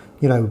where,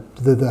 you know,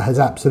 that has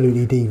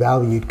absolutely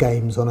devalued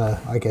games on a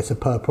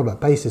per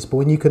product basis. But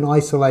when you can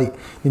isolate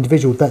the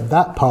individual,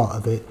 that part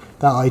of it,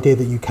 that idea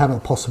that you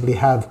cannot possibly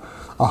have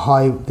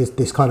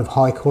this kind of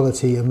high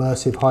quality,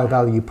 immersive, high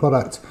value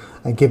product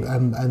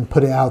and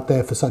put it out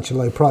there for such a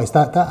low price,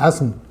 that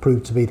hasn't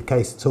proved to be the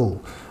case at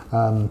all.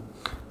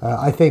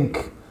 I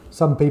think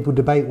some people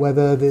debate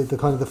whether the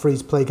kind of the free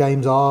to play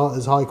games are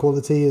as high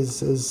quality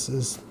as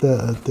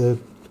the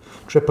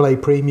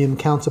AAA premium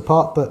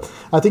counterpart, but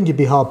I think you'd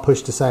be hard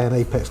pushed to say an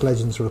Apex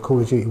Legends or a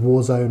Call of Duty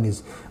Warzone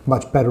is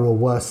much better or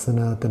worse than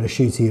a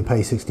shooter you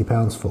pay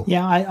 £60 for.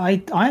 Yeah,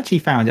 I actually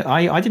found it.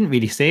 I didn't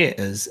really see it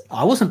as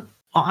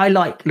I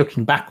like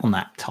looking back on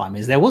that time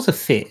is there was a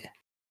fear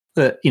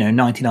that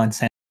 99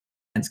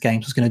 cents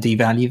games was going to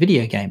devalue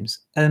video games,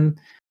 and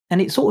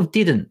it sort of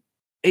didn't.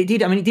 It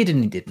did. I mean, it did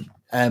and it didn't.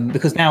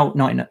 Because now,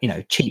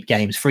 cheap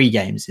games, free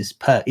games is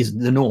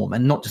the norm,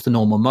 and not just the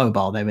norm on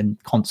mobile. They're in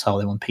console,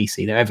 they're on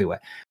PC, they're everywhere.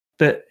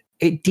 But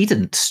it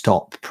didn't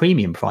stop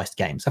premium priced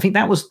games. I think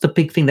that was the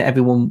big thing that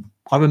everyone.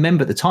 I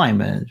remember at the time,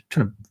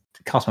 trying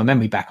to cast my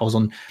memory back. I was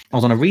on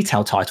a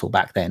retail title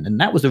back then, and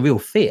that was the real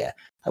fear.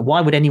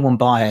 Why would anyone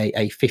buy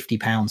a £50,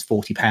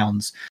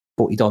 £40,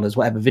 $40,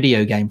 whatever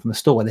video game from a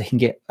store where they can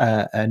get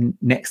a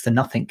next to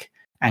nothing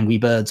Angry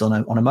Birds on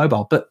a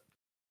mobile? But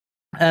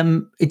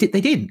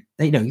they didn't.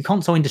 The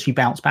console industry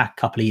bounced back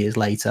a couple of years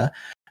later,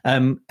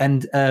 and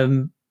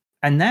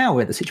now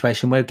we're at the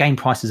situation where game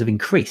prices have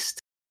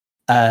increased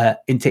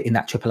in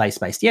that AAA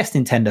space. Yes,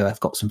 Nintendo have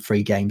got some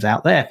free games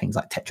out there, things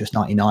like Tetris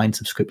 99,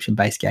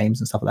 subscription-based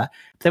games and stuff like that.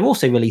 They're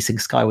also releasing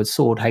Skyward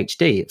Sword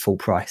HD at full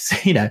price.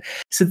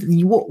 So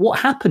what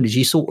happened is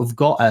you sort of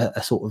got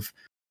a sort of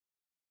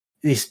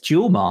this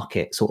dual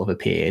market sort of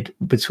appeared,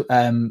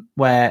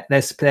 where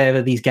there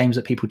are these games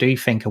that people do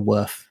think are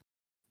worth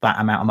that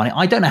amount of money.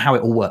 I don't know how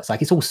it all works.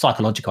 Like, it's all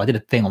psychological. I did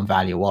a thing on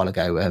value a while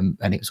ago, and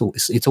it's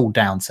all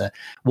down to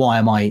why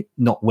am I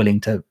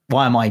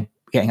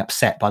getting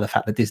upset by the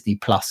fact that Disney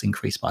Plus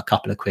increased by a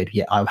couple of quid,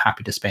 yet I'm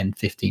happy to spend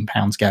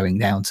 £15 going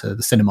down to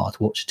the cinema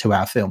to watch a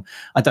 2-hour film.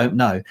 I don't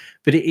know,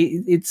 but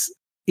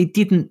it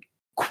didn't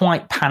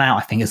quite pan out,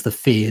 I think, as the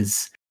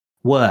fears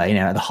were.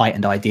 The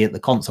heightened idea that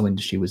the console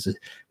industry was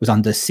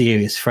under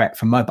serious threat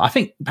from mobile. I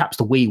think perhaps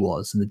the Wii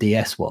was and the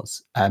DS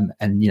was, and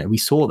we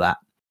saw that.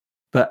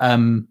 But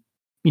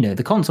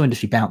the console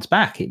industry bounced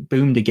back. It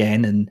boomed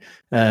again,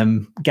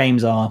 and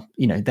games are,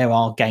 there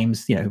are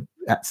games,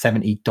 at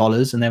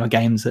 $70, and there are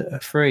games that are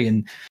free,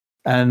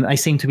 and they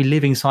seem to be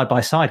living side by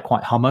side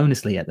quite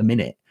harmoniously at the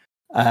minute.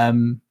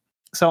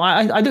 So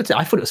I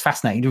thought it was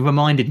fascinating. It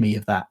reminded me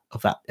of that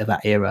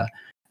era,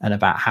 and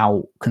about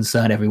how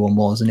concerned everyone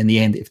was. And in the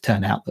end, it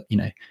turned out that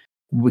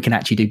we can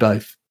actually do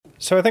both.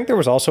 So I think there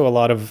was also a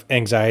lot of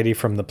anxiety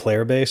from the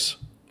player base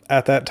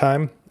at that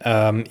time.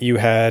 You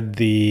had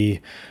the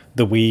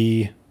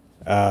Wii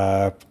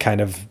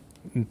kind of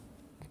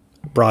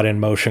brought in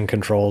motion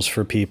controls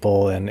for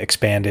people and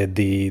expanded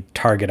the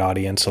target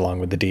audience along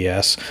with the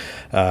DS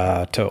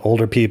to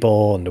older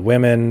people and to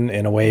women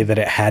in a way that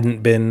it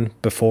hadn't been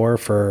before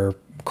for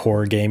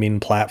core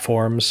gaming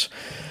platforms.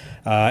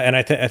 And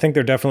I think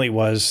there definitely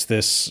was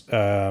this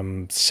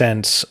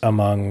sense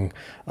among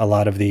a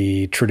lot of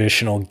the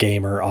traditional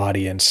gamer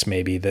audience,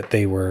 maybe, that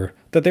they were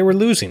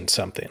losing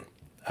something.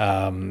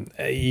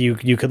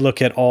 You could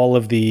look at all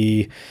of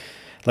the,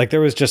 like,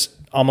 there was just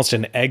almost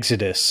an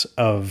exodus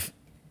of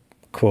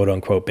quote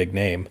unquote big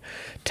name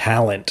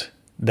talent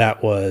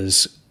that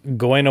was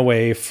going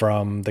away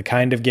from the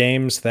kind of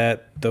games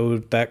that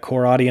that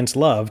core audience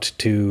loved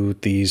to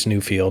these new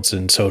fields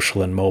in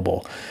social and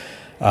mobile.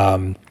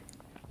 Brenda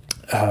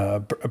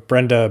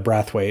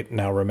Brathwaite,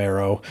 now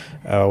Romero,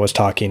 was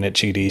talking at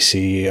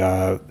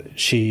GDC.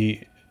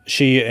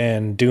 She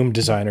and Doom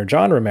designer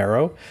John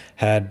Romero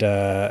had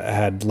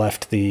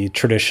left the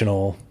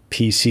traditional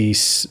PC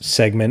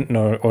segment in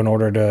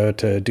order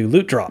to do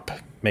loot drop,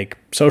 make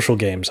social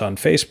games on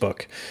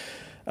Facebook.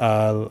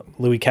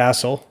 Louis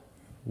Castle,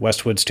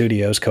 Westwood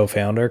Studios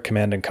co-founder,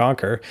 Command &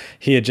 Conquer,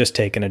 he had just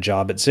taken a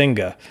job at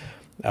Zynga.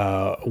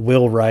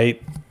 Will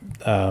Wright,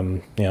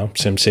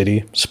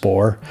 SimCity,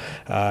 Spore,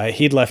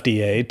 he'd left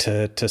EA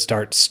to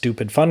start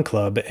Stupid Fun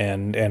Club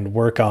and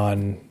work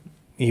on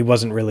he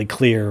wasn't really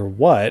clear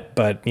what,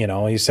 but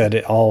he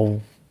said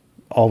all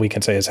we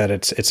can say is that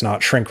it's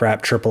not shrink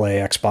wrap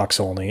AAA Xbox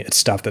only. It's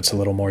stuff that's a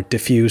little more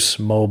diffuse,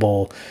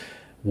 mobile,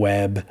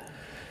 web,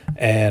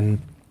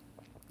 and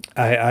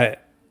I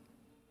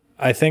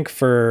think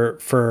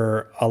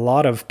for a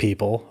lot of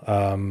people,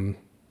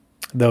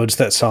 those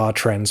that saw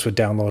trends with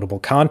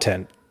downloadable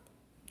content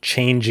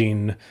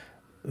changing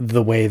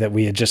the way that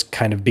we had just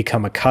kind of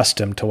become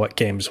accustomed to what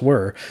games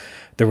were,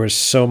 there was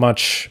so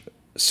much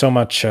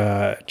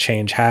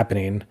change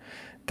happening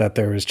that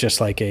there was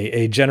just like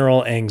a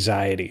general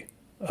anxiety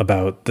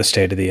about the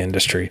state of the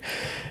industry.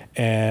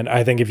 And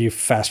I think if you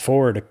fast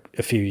forward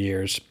a few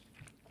years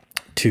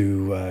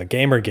to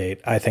Gamergate,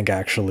 I think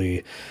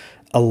actually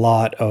a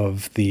lot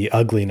of the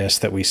ugliness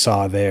that we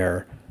saw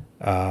there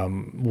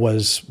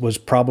was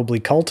probably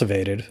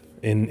cultivated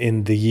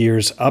in the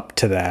years up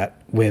to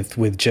that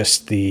with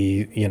just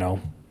the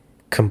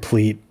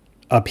complete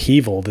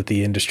upheaval that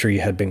the industry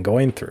had been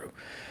going through,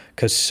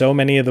 because so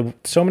many of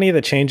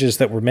the changes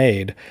that were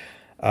made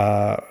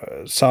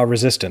saw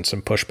resistance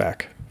and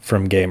pushback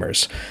from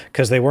gamers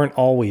because they weren't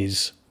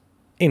always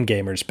in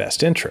gamers'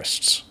 best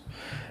interests,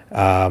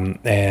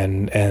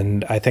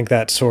 and I think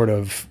that sort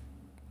of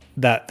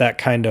that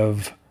kind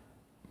of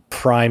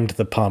primed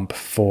the pump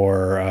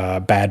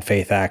for bad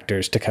faith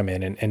actors to come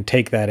in and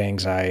take that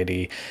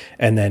anxiety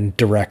and then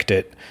direct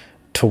it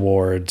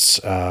towards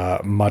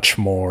much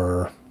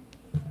more,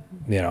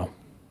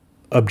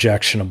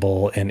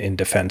 objectionable and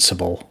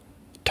indefensible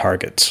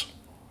targets.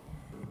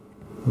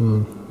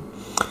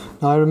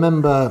 I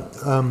remember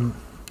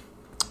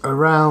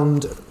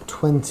around it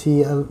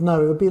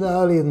would be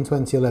earlier than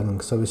 2011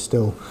 because I was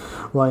still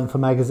writing for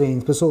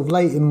magazines, but sort of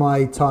late in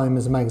my time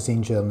as a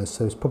magazine journalist,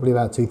 so it's probably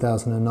about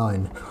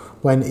 2009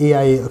 when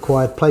EA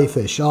acquired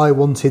Playfish. I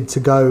wanted to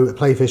go.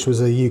 Playfish was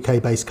a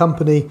UK-based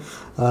company.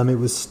 It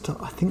was,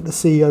 I think the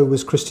CEO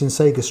was Christian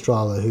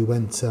Segerstrahler, who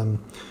went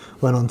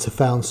on to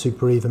found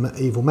Super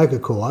Evil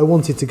Megacore. I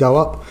wanted to go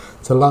up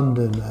to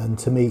London and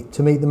to meet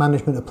the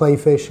management of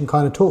Playfish and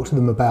kind of talk to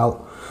them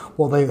about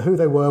who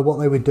they were, what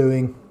they were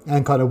doing,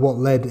 and kind of what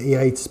led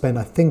EA to spend,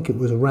 I think it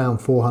was around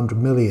 400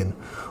 million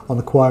on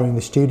acquiring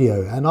the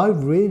studio. And I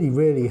really,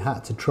 really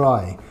had to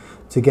try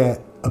to get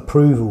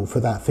approval for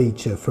that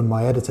feature from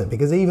my editor,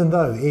 because even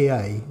though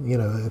EA,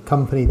 a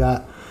company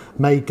that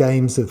made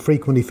games that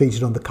frequently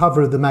featured on the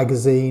cover of the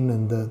magazine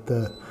and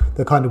the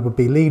kind of would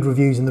be lead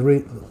reviews in the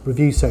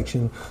review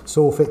section,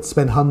 saw fit to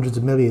spend hundreds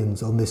of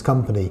millions on this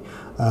company,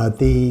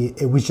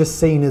 it was just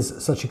seen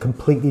as such a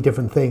completely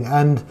different thing.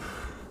 And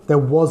there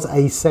was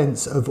a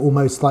sense of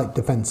almost like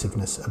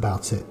defensiveness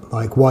about it.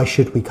 Like, why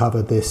should we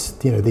cover this?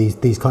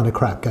 These kind of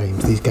crap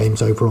games, these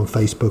games over on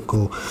Facebook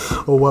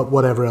or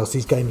whatever else,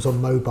 these games on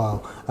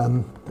mobile.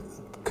 The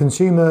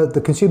consumer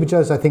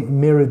journalists, I think,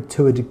 mirrored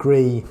to a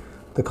degree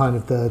the kind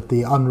of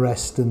the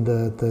unrest and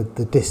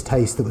the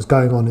distaste that was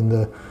going on in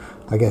the,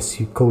 I guess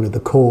you'd call it the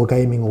core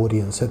gaming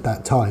audience at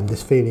that time.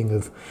 This feeling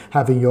of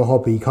having your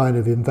hobby kind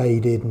of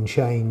invaded and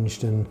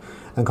changed and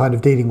kind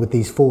of dealing with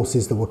these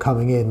forces that were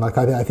coming in. Like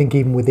I think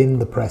even within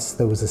the press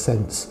there was a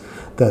sense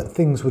that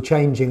things were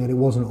changing and it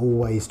wasn't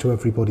always to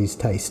everybody's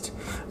taste.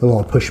 A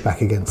lot of pushback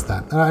against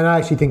that. And I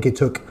actually think it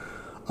took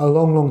a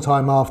long, long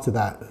time after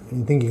that.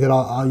 I think you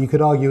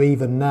could argue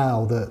even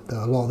now that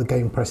a lot of the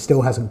game press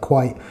still hasn't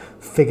quite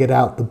figured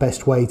out the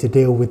best way to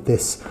deal with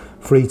this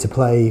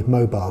free-to-play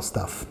mobile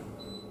stuff.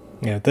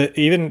 Yeah,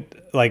 the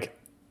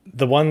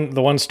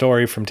one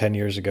story from 10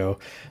 years ago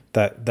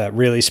that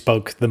really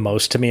spoke the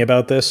most to me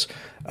about this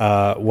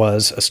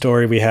was a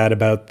story we had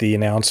about the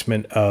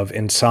announcement of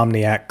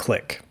Insomniac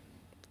Click,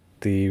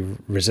 the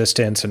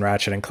Resistance and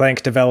Ratchet and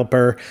Clank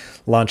developer,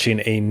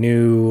 launching a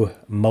new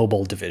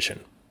mobile division.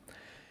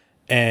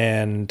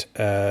 And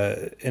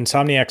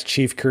Insomniac's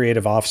chief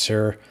creative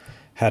officer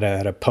had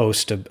a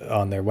post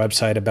on their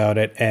website about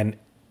it, and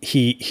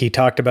he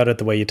talked about it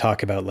the way you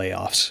talk about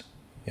layoffs.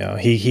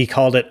 He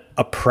called it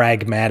a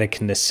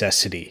pragmatic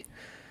necessity.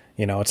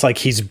 It's like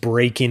he's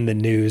breaking the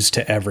news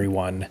to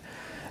everyone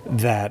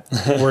that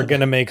we're going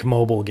to make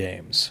mobile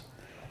games.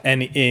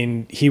 And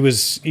he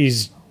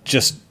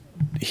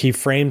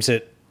frames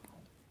it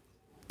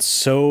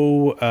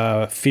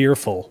so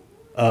fearful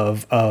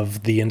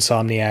of the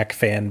Insomniac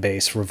fan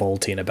base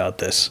revolting about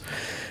this.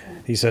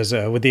 He says,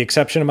 with the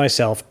exception of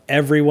myself,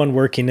 everyone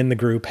working in the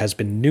group has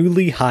been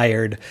newly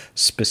hired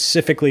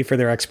specifically for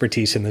their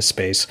expertise in this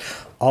space.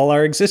 All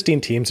our existing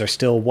teams are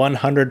still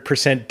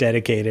 100%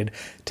 dedicated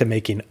to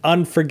making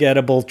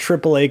unforgettable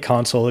AAA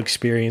console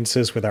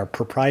experiences with our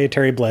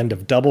proprietary blend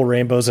of double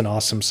rainbows and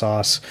awesome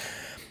sauce.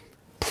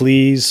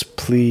 Please,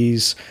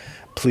 please,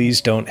 please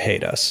don't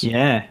hate us.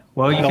 Yeah.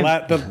 Well,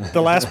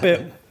 the last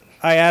bit,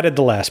 I added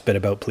the last bit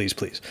about please,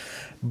 please.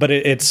 But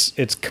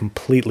it's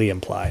completely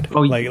implied.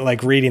 Oh,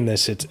 like reading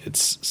this,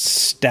 it's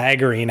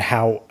staggering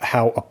how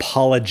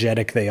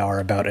apologetic they are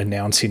about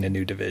announcing a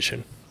new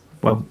division.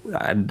 Well,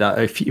 and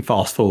if you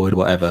fast forward,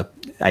 whatever,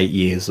 8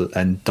 years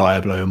and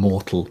Diablo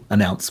Immortal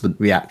announcement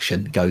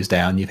reaction goes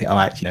down, you think, oh,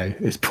 actually, no,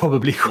 it's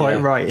probably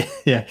quite right.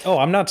 Yeah. Oh,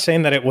 I'm not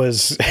saying that it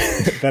was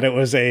that it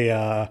was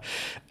a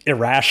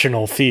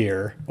irrational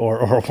fear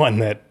or one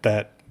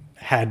that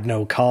had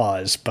no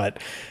cause,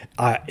 but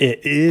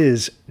it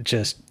is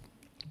just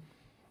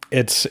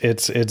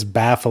it's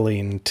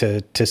baffling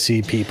to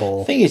see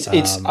people. I think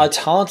it's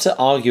hard to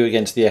argue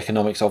against the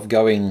economics of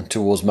going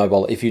towards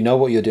mobile if you know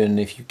what you're doing and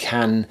if you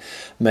can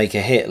make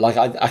a hit. Like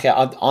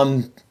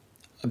I'm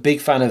a big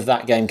fan of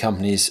that game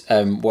company's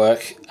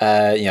work.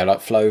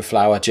 Like Flow,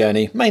 Flower,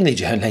 Journey, mainly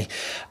Journey.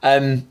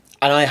 And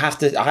I have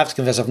to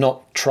confess, I've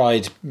not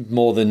tried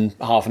more than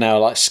half an hour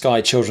like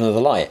Sky Children of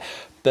the Light,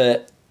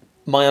 but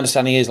my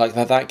understanding is like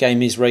that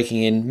game is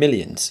raking in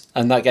millions,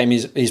 and that game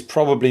is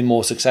probably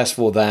more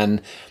successful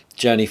than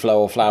Journey, Flow,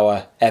 or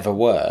Flower ever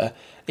were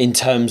in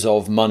terms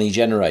of money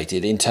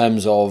generated, in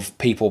terms of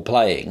people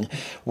playing.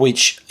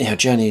 Which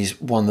Journey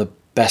is one of the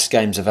best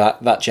games of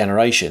that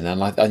generation, and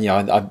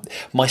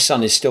my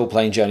son is still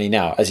playing Journey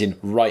now, as in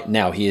right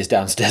now he is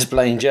downstairs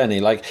playing Journey.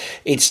 Like,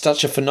 it's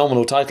such a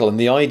phenomenal title, and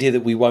the idea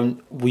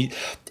that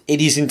it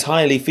is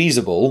entirely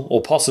feasible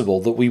or possible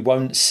that we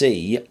won't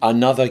see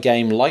another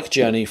game like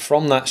Journey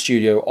from that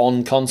studio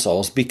on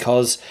consoles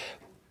because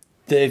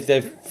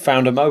they've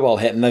found a mobile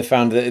hit, and they've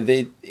found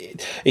that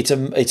it's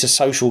a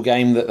social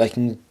game that they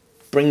can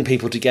bring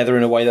people together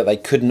in a way that they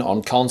couldn't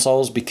on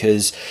consoles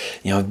because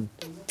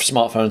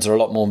smartphones are a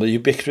lot more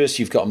ubiquitous.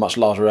 You've got a much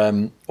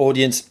larger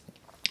audience.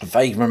 I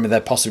vaguely remember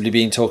there possibly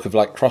being talk of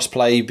like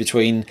crossplay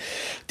between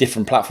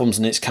different platforms,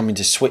 and it's coming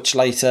to Switch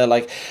later.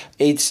 Like,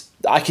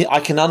 I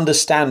can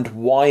understand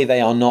why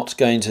they're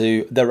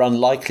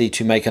unlikely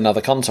to make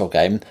another console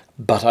game,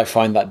 but I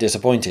find that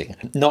disappointing.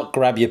 Not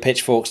grab your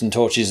pitchforks and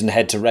torches and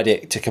head to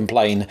Reddit to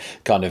complain,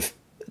 kind of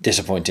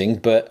disappointing.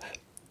 But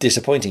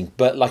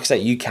like I say,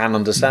 you can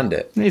understand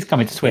it. It's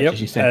coming to Switch,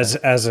 as you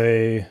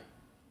said.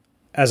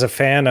 As a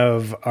fan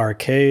of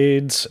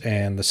arcades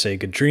and the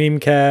Sega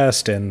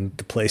Dreamcast and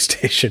the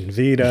PlayStation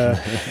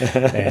Vita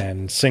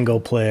and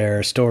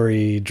single-player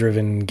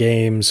story-driven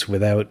games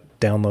without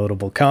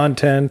downloadable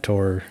content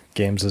or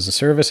games as a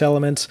service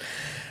elements,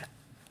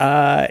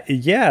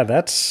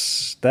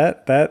 that's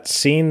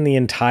seen the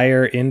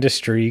entire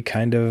industry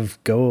kind of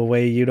go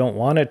away you don't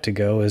want it to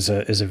go is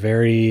a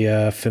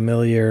very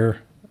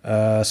familiar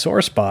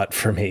sore spot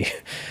for me.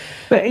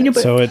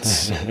 So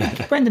it's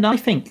Brendan, I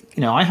think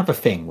I have a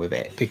thing with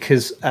it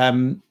because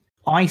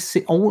I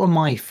see all of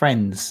my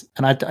friends,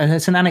 and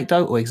it's an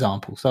anecdotal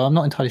example, so I'm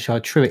not entirely sure how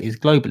true it is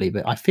globally,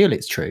 but I feel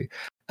it's true.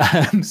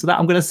 So that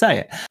I'm going to say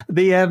it.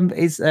 The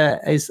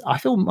I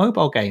feel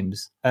mobile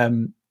games.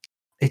 I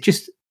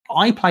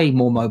play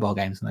more mobile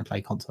games than I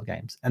play console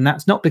games, and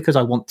that's not because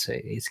I want to.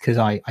 It's because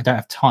I don't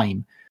have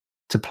time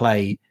to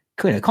play.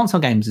 Console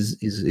games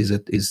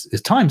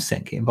is time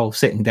sink. It involves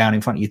sitting down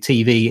in front of your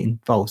TV. It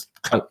involves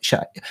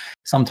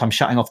sometimes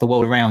shutting off the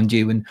world around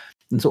you and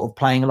sort of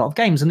playing a lot of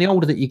games. And the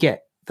older that you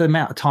get, the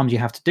amount of times you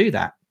have to do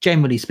that,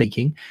 generally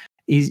speaking,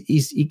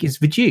 is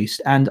reduced.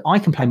 And I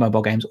can play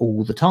mobile games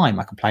all the time.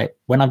 I can play it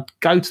when I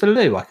go to the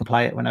loo. I can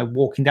play it when I'm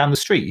walking down the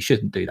street. You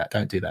shouldn't do that.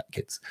 Don't do that,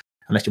 kids,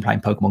 unless you're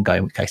playing Pokemon Go,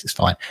 in which case it's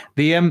fine.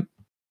 I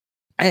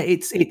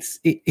actually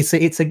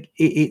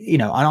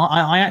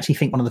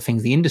think one of the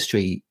things the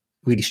industry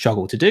really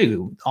struggled to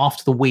do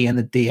after the Wii and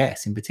the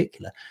DS in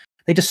particular,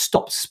 they just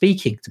stopped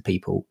speaking to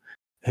people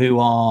who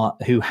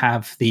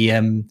have the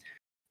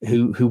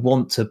who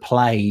want to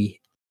play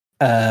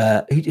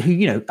the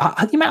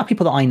amount of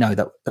people that I know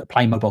that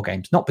play mobile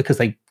games, not because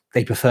they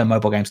prefer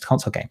mobile games to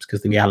console games,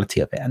 because the reality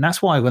of it. And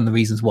that's why one of the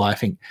reasons why I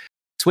think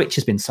Switch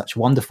has been such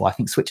wonderful. I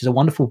think Switch is a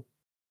wonderful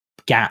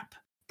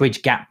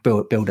bridge gap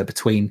builder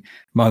between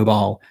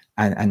mobile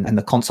and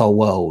the console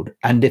world.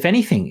 And if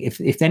anything,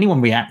 if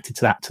anyone reacted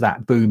to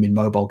that boom in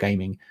mobile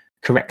gaming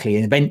correctly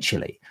and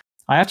eventually,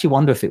 I actually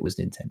wonder if it was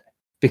Nintendo,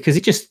 because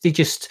they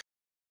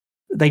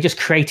just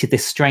created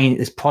this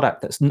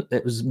product that's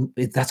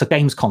a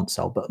games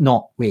console, but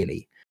not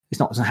really. It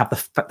doesn't have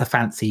the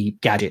fancy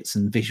gadgets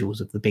and visuals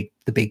of the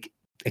big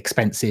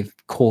expensive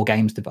core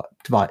games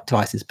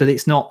devices. But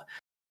it's not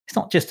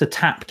just a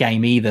tap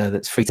game either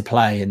that's free to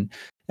play, and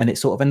it's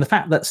sort of, and the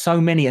fact that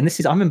so many, and this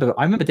is I remember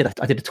I did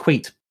a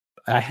tweet.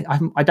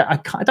 I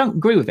don't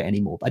agree with it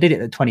anymore, but I did it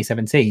in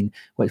 2017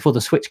 before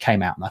the Switch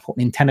came out, and I thought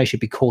Nintendo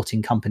should be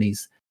courting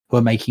companies who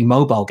are making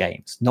mobile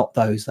games, not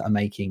those that are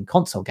making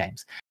console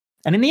games.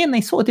 And in the end,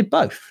 they sort of did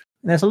both.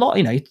 And there's a lot,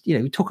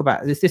 we talk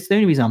about this. The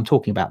only reason I'm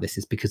talking about this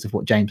is because of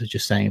what James was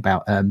just saying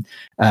about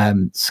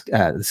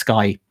the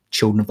Sky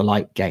Children of the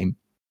Light game.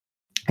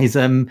 Is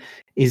coming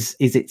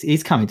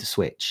to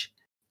Switch,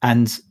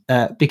 and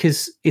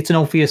because it's the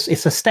obvious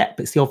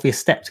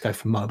step to go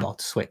from mobile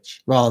to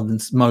Switch rather than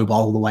mobile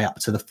all the way up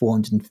to the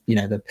 400,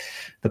 the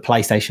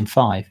PlayStation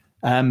 5.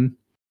 I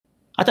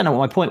don't know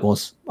what my point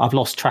was. I've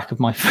lost track of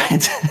my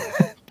friend,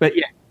 but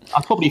yeah.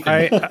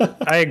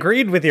 I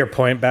agreed with your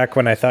point back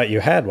when I thought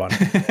you had one.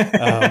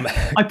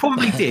 I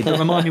probably did, but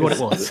remind me what it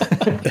was.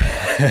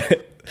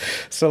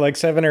 So like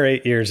 7 or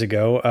 8 years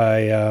ago,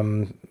 I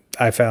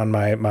I found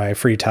my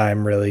free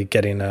time really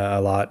getting a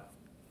lot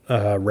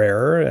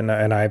rarer,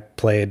 and I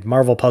played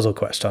Marvel Puzzle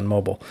Quest on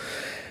mobile,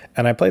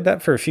 and I played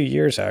that for a few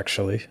years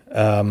actually,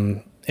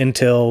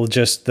 until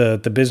just the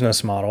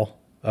business model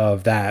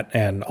of that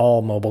and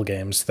all mobile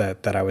games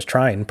that I was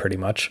trying pretty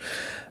much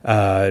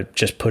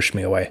just pushed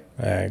me away,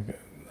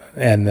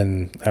 and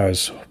then I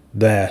was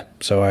there.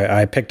 So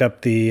I picked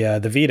up the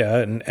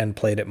Vita and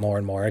played it more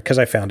and more because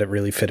I found it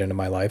really fit into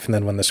my life. And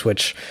then when the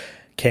Switch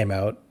came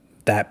out,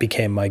 that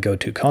became my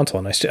go-to console,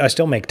 and I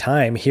still make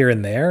time here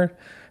and there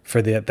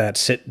for that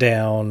sit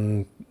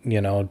down,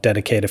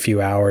 dedicate a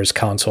few hours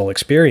console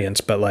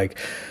experience. But like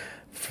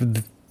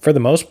for the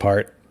most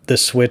part, the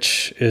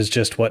Switch is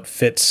just what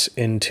fits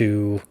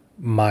into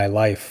my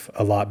life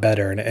a lot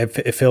better, and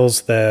it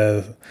fills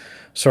the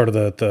sort of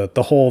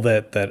the hole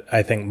that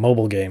I think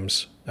mobile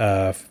games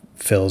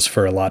fills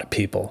for a lot of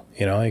people.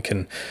 You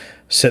can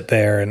sit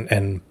there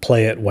and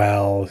play it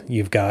while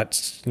you've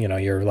got,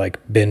 you're like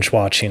binge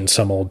watching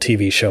some old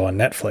TV show on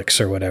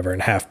Netflix or whatever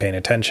and half paying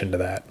attention to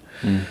that.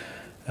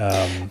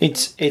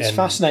 It's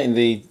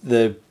fascinating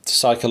the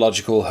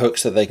psychological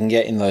hooks that they can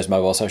get in those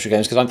mobile social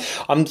games, because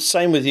I'm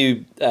same with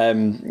you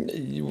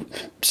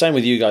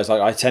guys.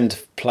 Like, I tend to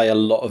play a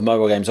lot of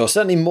mobile games, or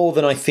certainly more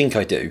than I think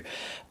I do.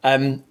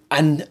 And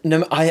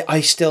no,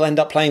 I still end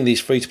up playing these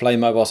free-to-play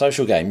mobile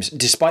social games,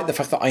 despite the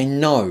fact that I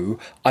know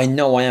I'm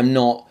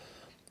not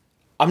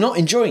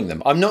enjoying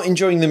them. I'm not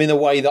enjoying them in the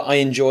way that I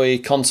enjoy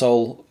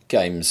console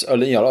games, or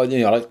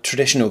like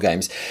traditional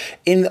games.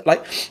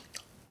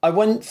 I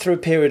went through a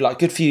period like a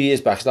good few years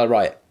back.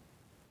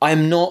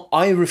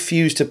 I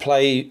refuse to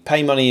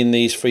pay money in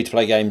these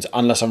free-to-play games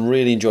unless I'm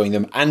really enjoying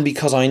them, and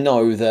because I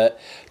know that,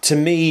 to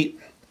me,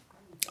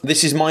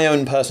 this is my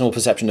own personal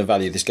perception of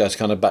value. This goes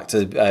kind of back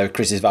to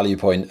Chris's value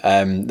point,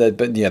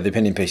 the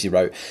opinion piece he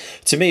wrote.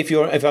 To me,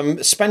 if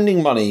I'm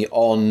spending money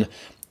on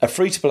a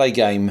free-to-play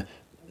game,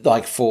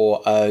 like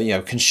for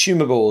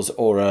consumables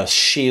or a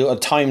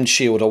timed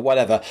shield or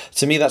whatever,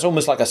 to me that's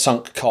almost like a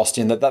sunk cost,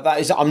 in that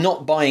is, I'm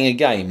not buying a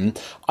game,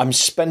 I'm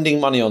spending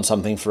money on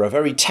something for a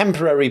very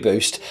temporary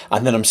boost,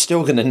 and then I'm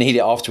still going to need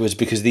it afterwards,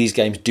 because these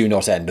games do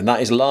not end. And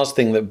that is the last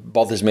thing that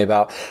bothers me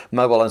about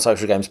mobile and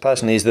social games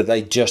personally, is that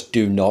they just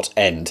do not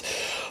end.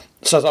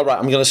 So I was like, right,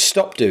 I'm going to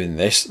stop doing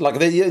this. Like,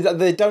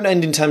 they don't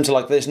end in terms of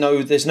like there's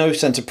no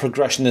sense of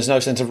progression. There's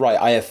no sense of, right,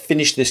 I have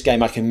finished this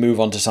game, I can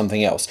move on to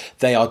something else.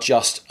 They are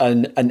just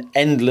an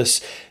endless,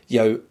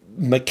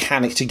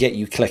 mechanic to get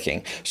you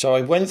clicking. So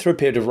I went through a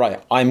period of,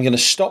 right, I'm going to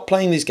stop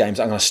playing these games.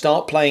 I'm going to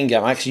start playing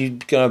games. I'm actually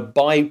going to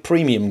buy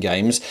premium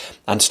games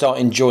and start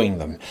enjoying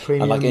them,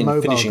 Premium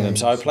and finishing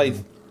games, them. So I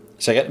played.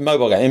 So in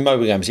mobile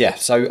games, yeah.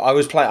 So I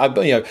was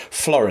playing,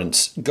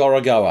 Florence,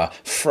 Gorogoa,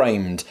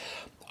 Framed.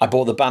 I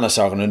bought the Banner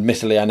Saga, and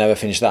admittedly I never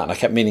finished that, and I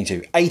kept meaning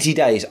to. 80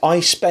 days. I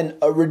spent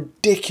a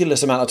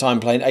ridiculous amount of time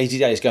playing 80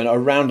 days, going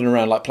around and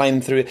around, like playing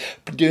through,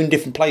 doing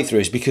different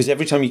playthroughs, because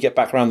every time you get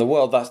back around the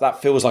world,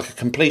 that feels like a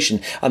completion,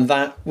 and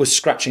that was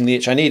scratching the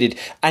itch I needed.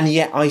 And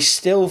yet I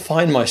still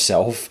find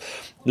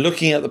myself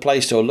looking at the Play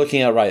Store,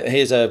 looking at, right,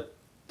 here's a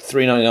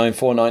 $3.99,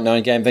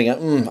 $4.99 game,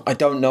 thinking, I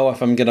don't know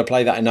if I'm going to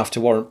play that enough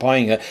to warrant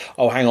buying it.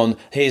 Oh, hang on,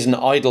 here's an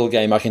idle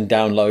game I can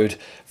download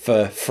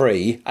for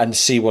free and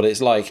see what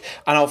it's like.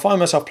 And I'll find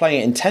myself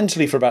playing it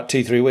intensely for about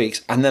 2-3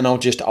 weeks, and then I'll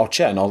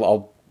chat, and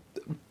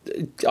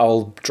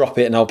I'll drop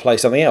it and I'll play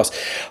something else.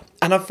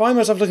 And I find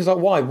myself looking like,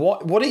 why?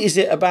 What is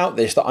it about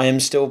this that I am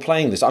still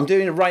playing this? I'm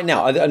doing it right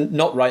now.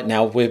 Not right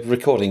now, we're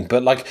recording,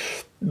 but like,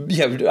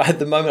 at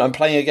the moment I'm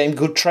playing a game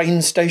called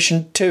Train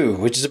Station 2,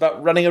 which is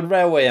about running a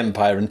railway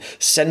empire and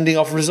sending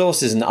off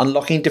resources and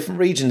unlocking different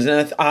regions.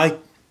 And I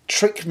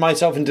tricked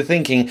myself into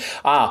thinking,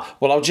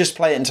 I'll just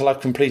play it until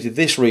I've completed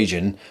this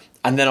region,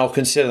 and then I'll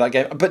consider that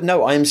game. But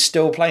no, I am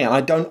still playing it.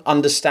 I don't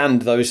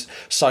understand those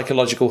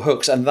psychological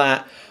hooks, and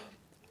that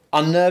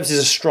unnerves is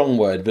a strong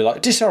word, but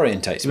like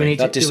disorientates me.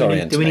 That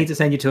disorients me. Do we need to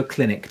send you to a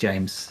clinic,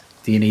 James?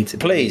 Do you need to?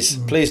 Please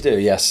do,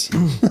 yes.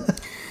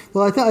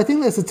 Well, I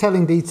think there's a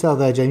telling detail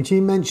there, James.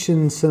 You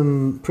mentioned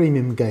some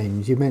premium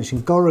games. You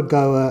mentioned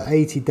Gorogoa,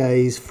 80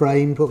 Days,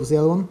 Framed. What was the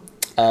other one?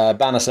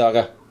 Banner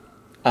Saga.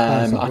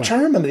 I'm trying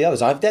to remember the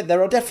others.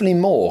 There are definitely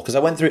more, because I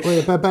went through.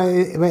 Well,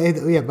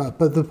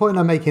 but the point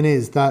I'm making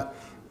is that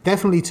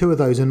definitely 2 of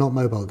those are not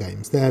mobile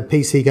games. They're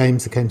PC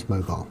games that came to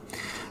mobile.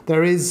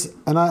 There is,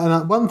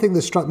 and one thing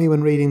that struck me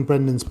when reading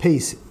Brendan's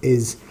piece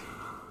is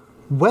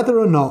whether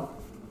or not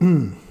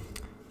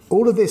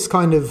all of this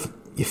kind of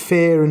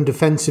fear and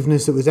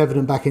defensiveness that was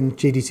evident back in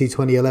GDC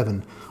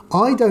 2011.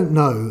 I don't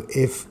know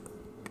if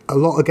a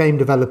lot of game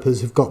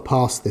developers have got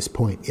past this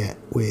point yet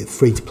with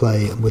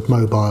free-to-play and with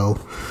mobile.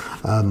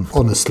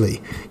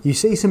 Honestly, you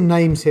see some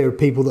names here of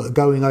people that are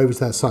going over to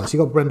that site. So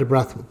you got Brenda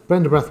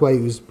Brathwaite,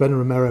 who was Brendan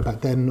Romero back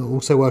then,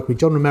 also working with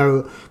John Romero,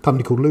 a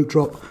company called Loot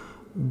Drop.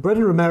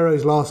 Brendan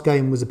Romero's last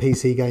game was a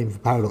PC game for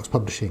Paradox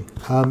Publishing.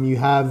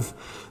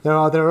 There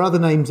are other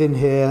names in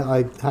here.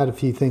 I had a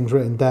few things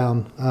written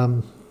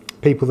down.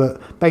 People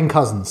that Ben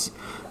Cousins,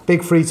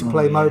 big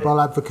free-to-play mobile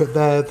advocate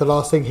there. The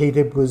last thing he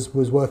did was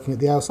working at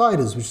The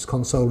Outsiders, which is a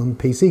console and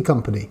PC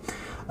company.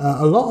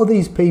 a lot of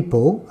these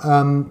people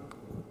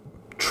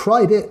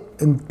tried it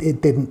and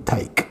it didn't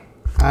take,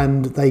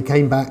 and they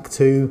came back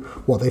to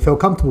what they felt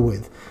comfortable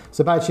with.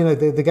 So, Badge,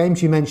 the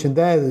games you mentioned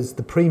there's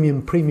the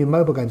premium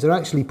mobile games. They're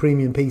actually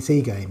premium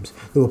PC games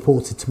that were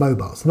ported to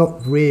mobile. It's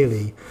not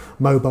really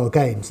mobile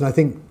games, and I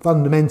think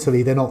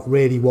fundamentally they're not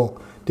really what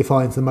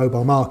defines the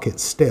mobile market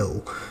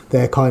still.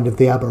 They're kind of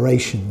the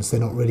aberrations. They're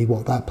not really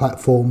what that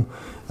platform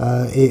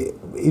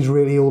is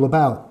really all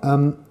about.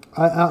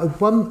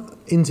 One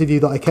interview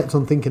that I kept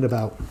on thinking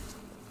about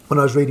when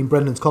I was reading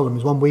Brendan's column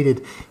is one we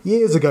did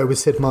years ago with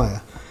Sid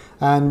Meier.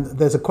 And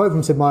there's a quote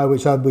from Sid Meier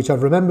which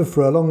I've remembered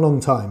for a long, long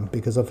time,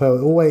 because I've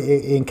always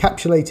it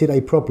encapsulated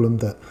a problem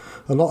that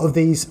a lot of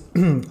these,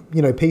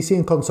 PC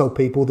and console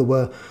people that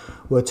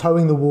were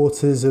towing the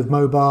waters of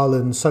mobile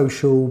and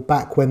social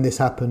back when this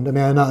happened. I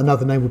mean,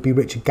 another name would be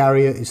Richard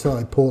Garriott, who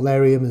started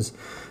Portlarium as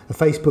a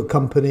Facebook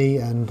company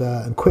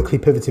and quickly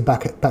pivoted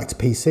back to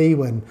PC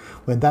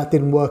when that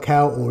didn't work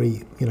out, or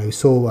he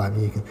saw. I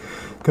mean,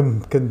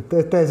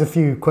 there's a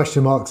few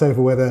question marks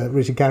over whether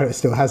Richard Garriott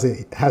still has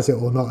it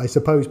or not, I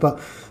suppose. But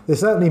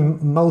there's certainly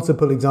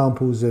multiple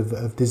examples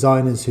of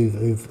designers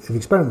who've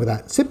experimented with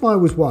that. Sid Meier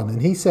was one,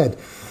 and he said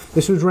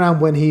this was around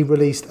when he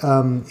released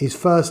his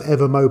first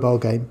ever mobile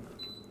game,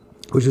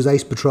 which was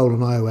Ace Patrol on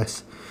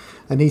iOS.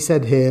 And he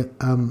said here,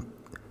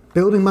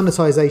 building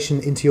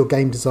monetization into your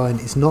game design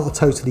is not a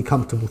totally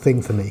comfortable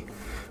thing for me.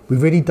 We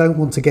really don't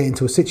want to get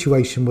into a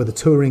situation where the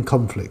two are in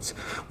conflict,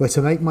 where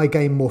to make my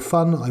game more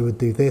fun, I would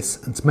do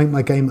this, and to make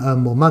my game earn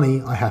more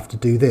money, I have to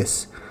do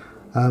this.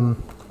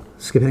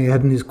 Skipping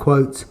ahead in his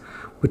quote,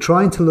 we're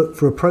trying to look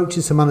for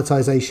approaches to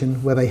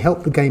monetization where they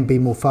help the game be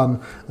more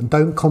fun and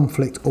don't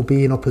conflict or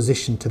be in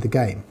opposition to the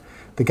game.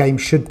 The game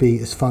should be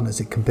as fun as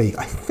it can be.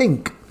 I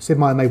think Sid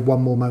Meier made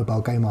one more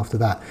mobile game after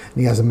that,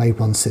 and he hasn't made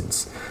one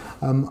since.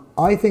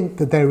 I think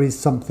that there is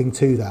something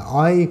to that.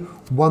 I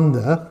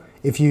wonder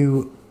if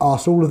you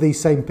asked all of these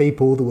same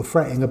people that were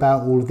fretting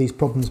about all of these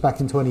problems back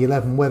in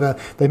 2011, whether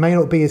they may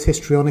not be as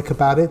histrionic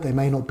about it, they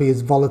may not be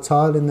as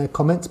volatile in their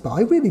comments, but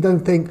I really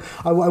don't think,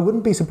 I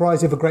wouldn't be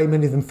surprised if a great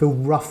many of them feel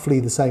roughly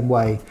the same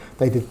way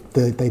they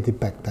did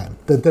back then.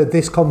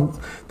 This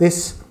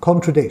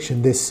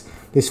contradiction, this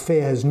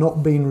fear has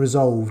not been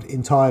resolved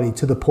entirely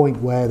to the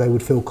point where they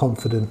would feel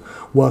confident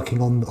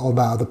working on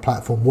that other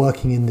platform,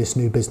 working in this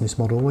new business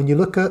model. When you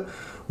look at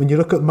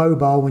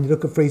mobile, when you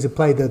look at free to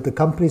play, the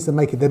companies that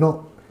make it, they're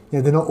not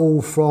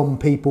all from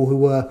people who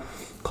were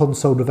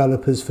console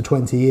developers for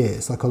 20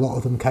 years. Like, a lot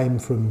of them came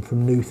from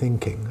new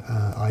thinking.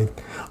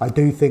 I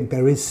do think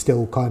there is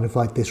still kind of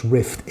like this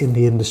rift in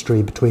the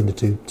industry between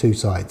the two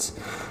sides.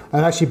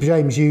 And actually,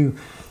 James, you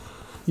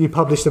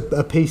published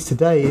a piece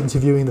today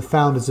interviewing the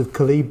founders of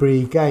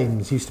Colibri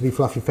Games, used to be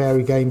Fluffy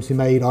Fairy Games, who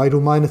made Idle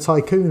Miner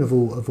Tycoon of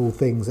all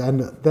things. And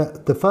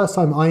the first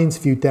time I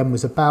interviewed them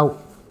was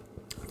about,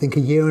 I think,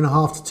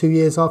 1.5 to 2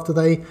 years after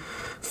they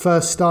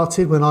first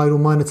started, when Idle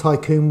Miner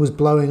Tycoon was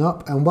blowing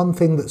up. And one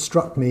thing that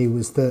struck me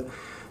was that,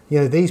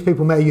 these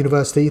people met at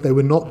university. They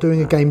were not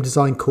doing a game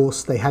design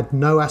course. They had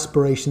no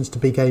aspirations to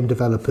be game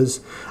developers.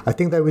 I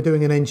think they were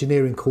doing an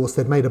engineering course.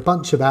 They'd made a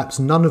bunch of apps.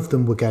 None of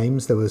them were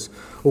games. There was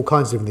all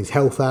kinds of different things,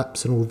 health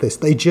apps and all this.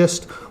 They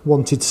just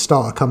wanted to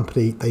start a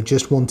company. They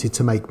just wanted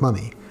to make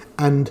money.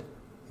 And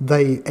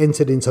they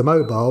entered into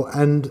mobile,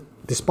 and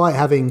despite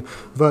having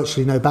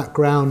virtually no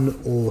background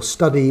or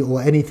study or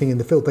anything in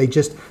the field, they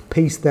just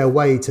pieced their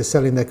way to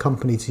selling their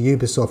company to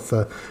Ubisoft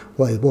for,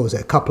 what was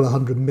it, a couple of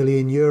 €100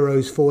 million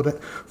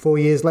 4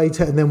 years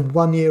later, and then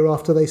 1 year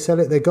after they sell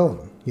it, they're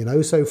gone.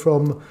 So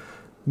from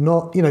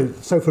not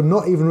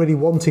even really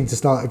wanting to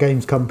start a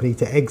games company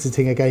to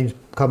exiting a games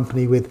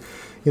company with,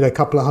 a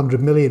couple of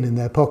 $100 million in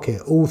their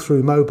pocket, all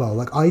through mobile.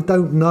 Like, I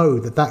don't know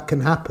that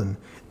can happen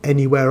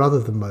anywhere other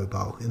than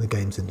mobile in the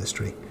games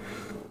industry.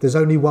 There's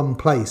only one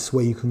place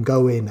where you can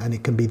go in and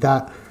it can be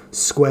that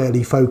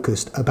squarely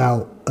focused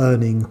about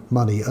earning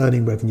money,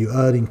 earning revenue,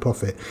 earning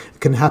profit. It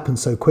can happen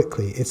so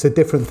quickly. It's a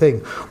different thing.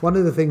 One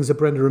of the things that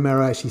Brenda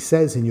Romero actually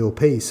says in your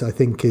piece, I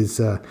think, is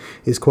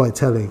quite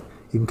telling.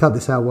 You can cut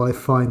this out while I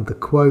find the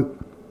quote.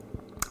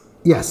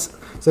 Yes.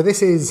 So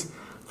this is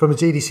from a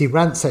GDC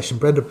rant session.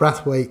 Brenda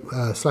Brathwaite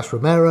 /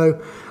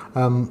 Romero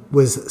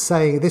was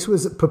saying this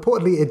was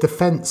purportedly a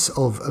defense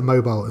of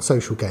mobile and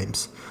social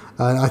games.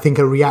 I think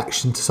a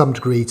reaction to some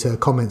degree to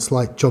comments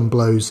like John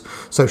Blow's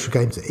social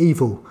games are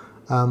evil.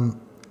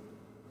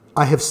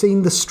 I have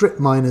seen the strip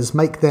miners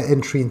make their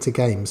entry into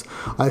games.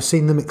 I have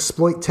seen them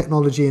exploit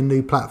technology and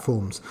new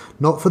platforms,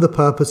 not for the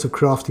purpose of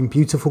crafting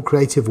beautiful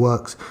creative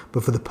works,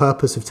 but for the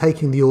purpose of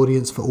taking the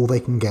audience for all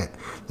they can get.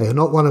 They are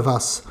not one of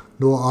us,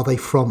 nor are they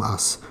from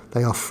us.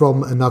 They are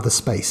from another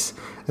space.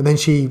 And then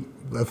she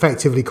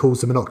effectively calls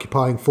them an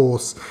occupying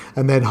force,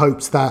 and then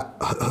hopes that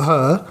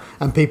her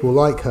and people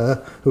like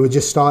her who are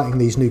just starting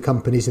these new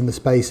companies in the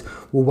space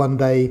will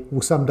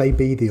someday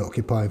be the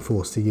occupying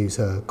force, to use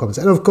her comments.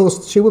 And of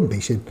course she wouldn't be.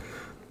 She'd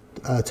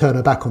turn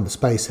her back on the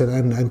space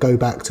and go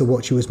back to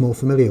what she was more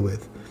familiar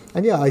with.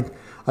 And yeah,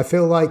 I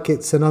feel like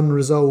it's an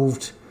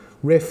unresolved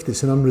rift,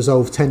 it's an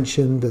unresolved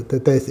tension,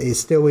 that it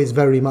still is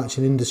very much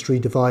an industry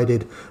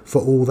divided.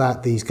 For all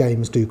that, these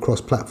games do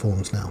cross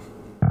platforms now.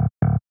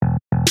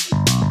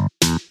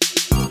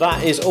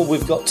 That is all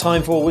we've got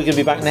time for. We're going to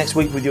be back next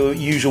week with your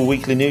usual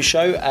weekly news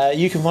show.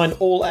 You can find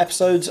all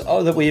episodes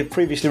that we have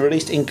previously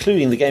released,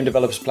 including the Game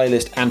Developers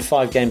Playlist and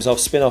 5 Games Off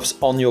spin-offs,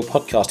 on your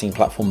podcasting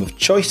platform of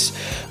choice.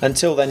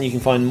 Until then, you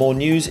can find more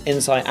news,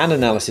 insight and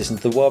analysis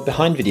into the world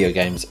behind video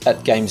games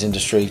at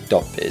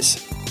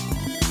gamesindustry.biz.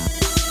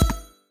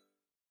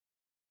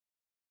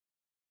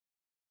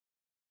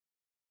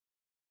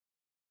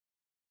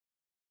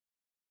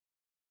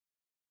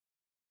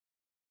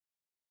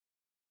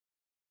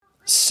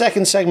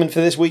 Second segment for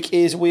this week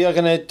is we are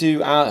going to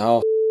do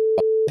our...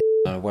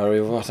 I don't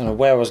know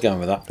where I was going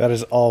with that. That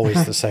is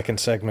always the second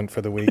segment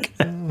for the week.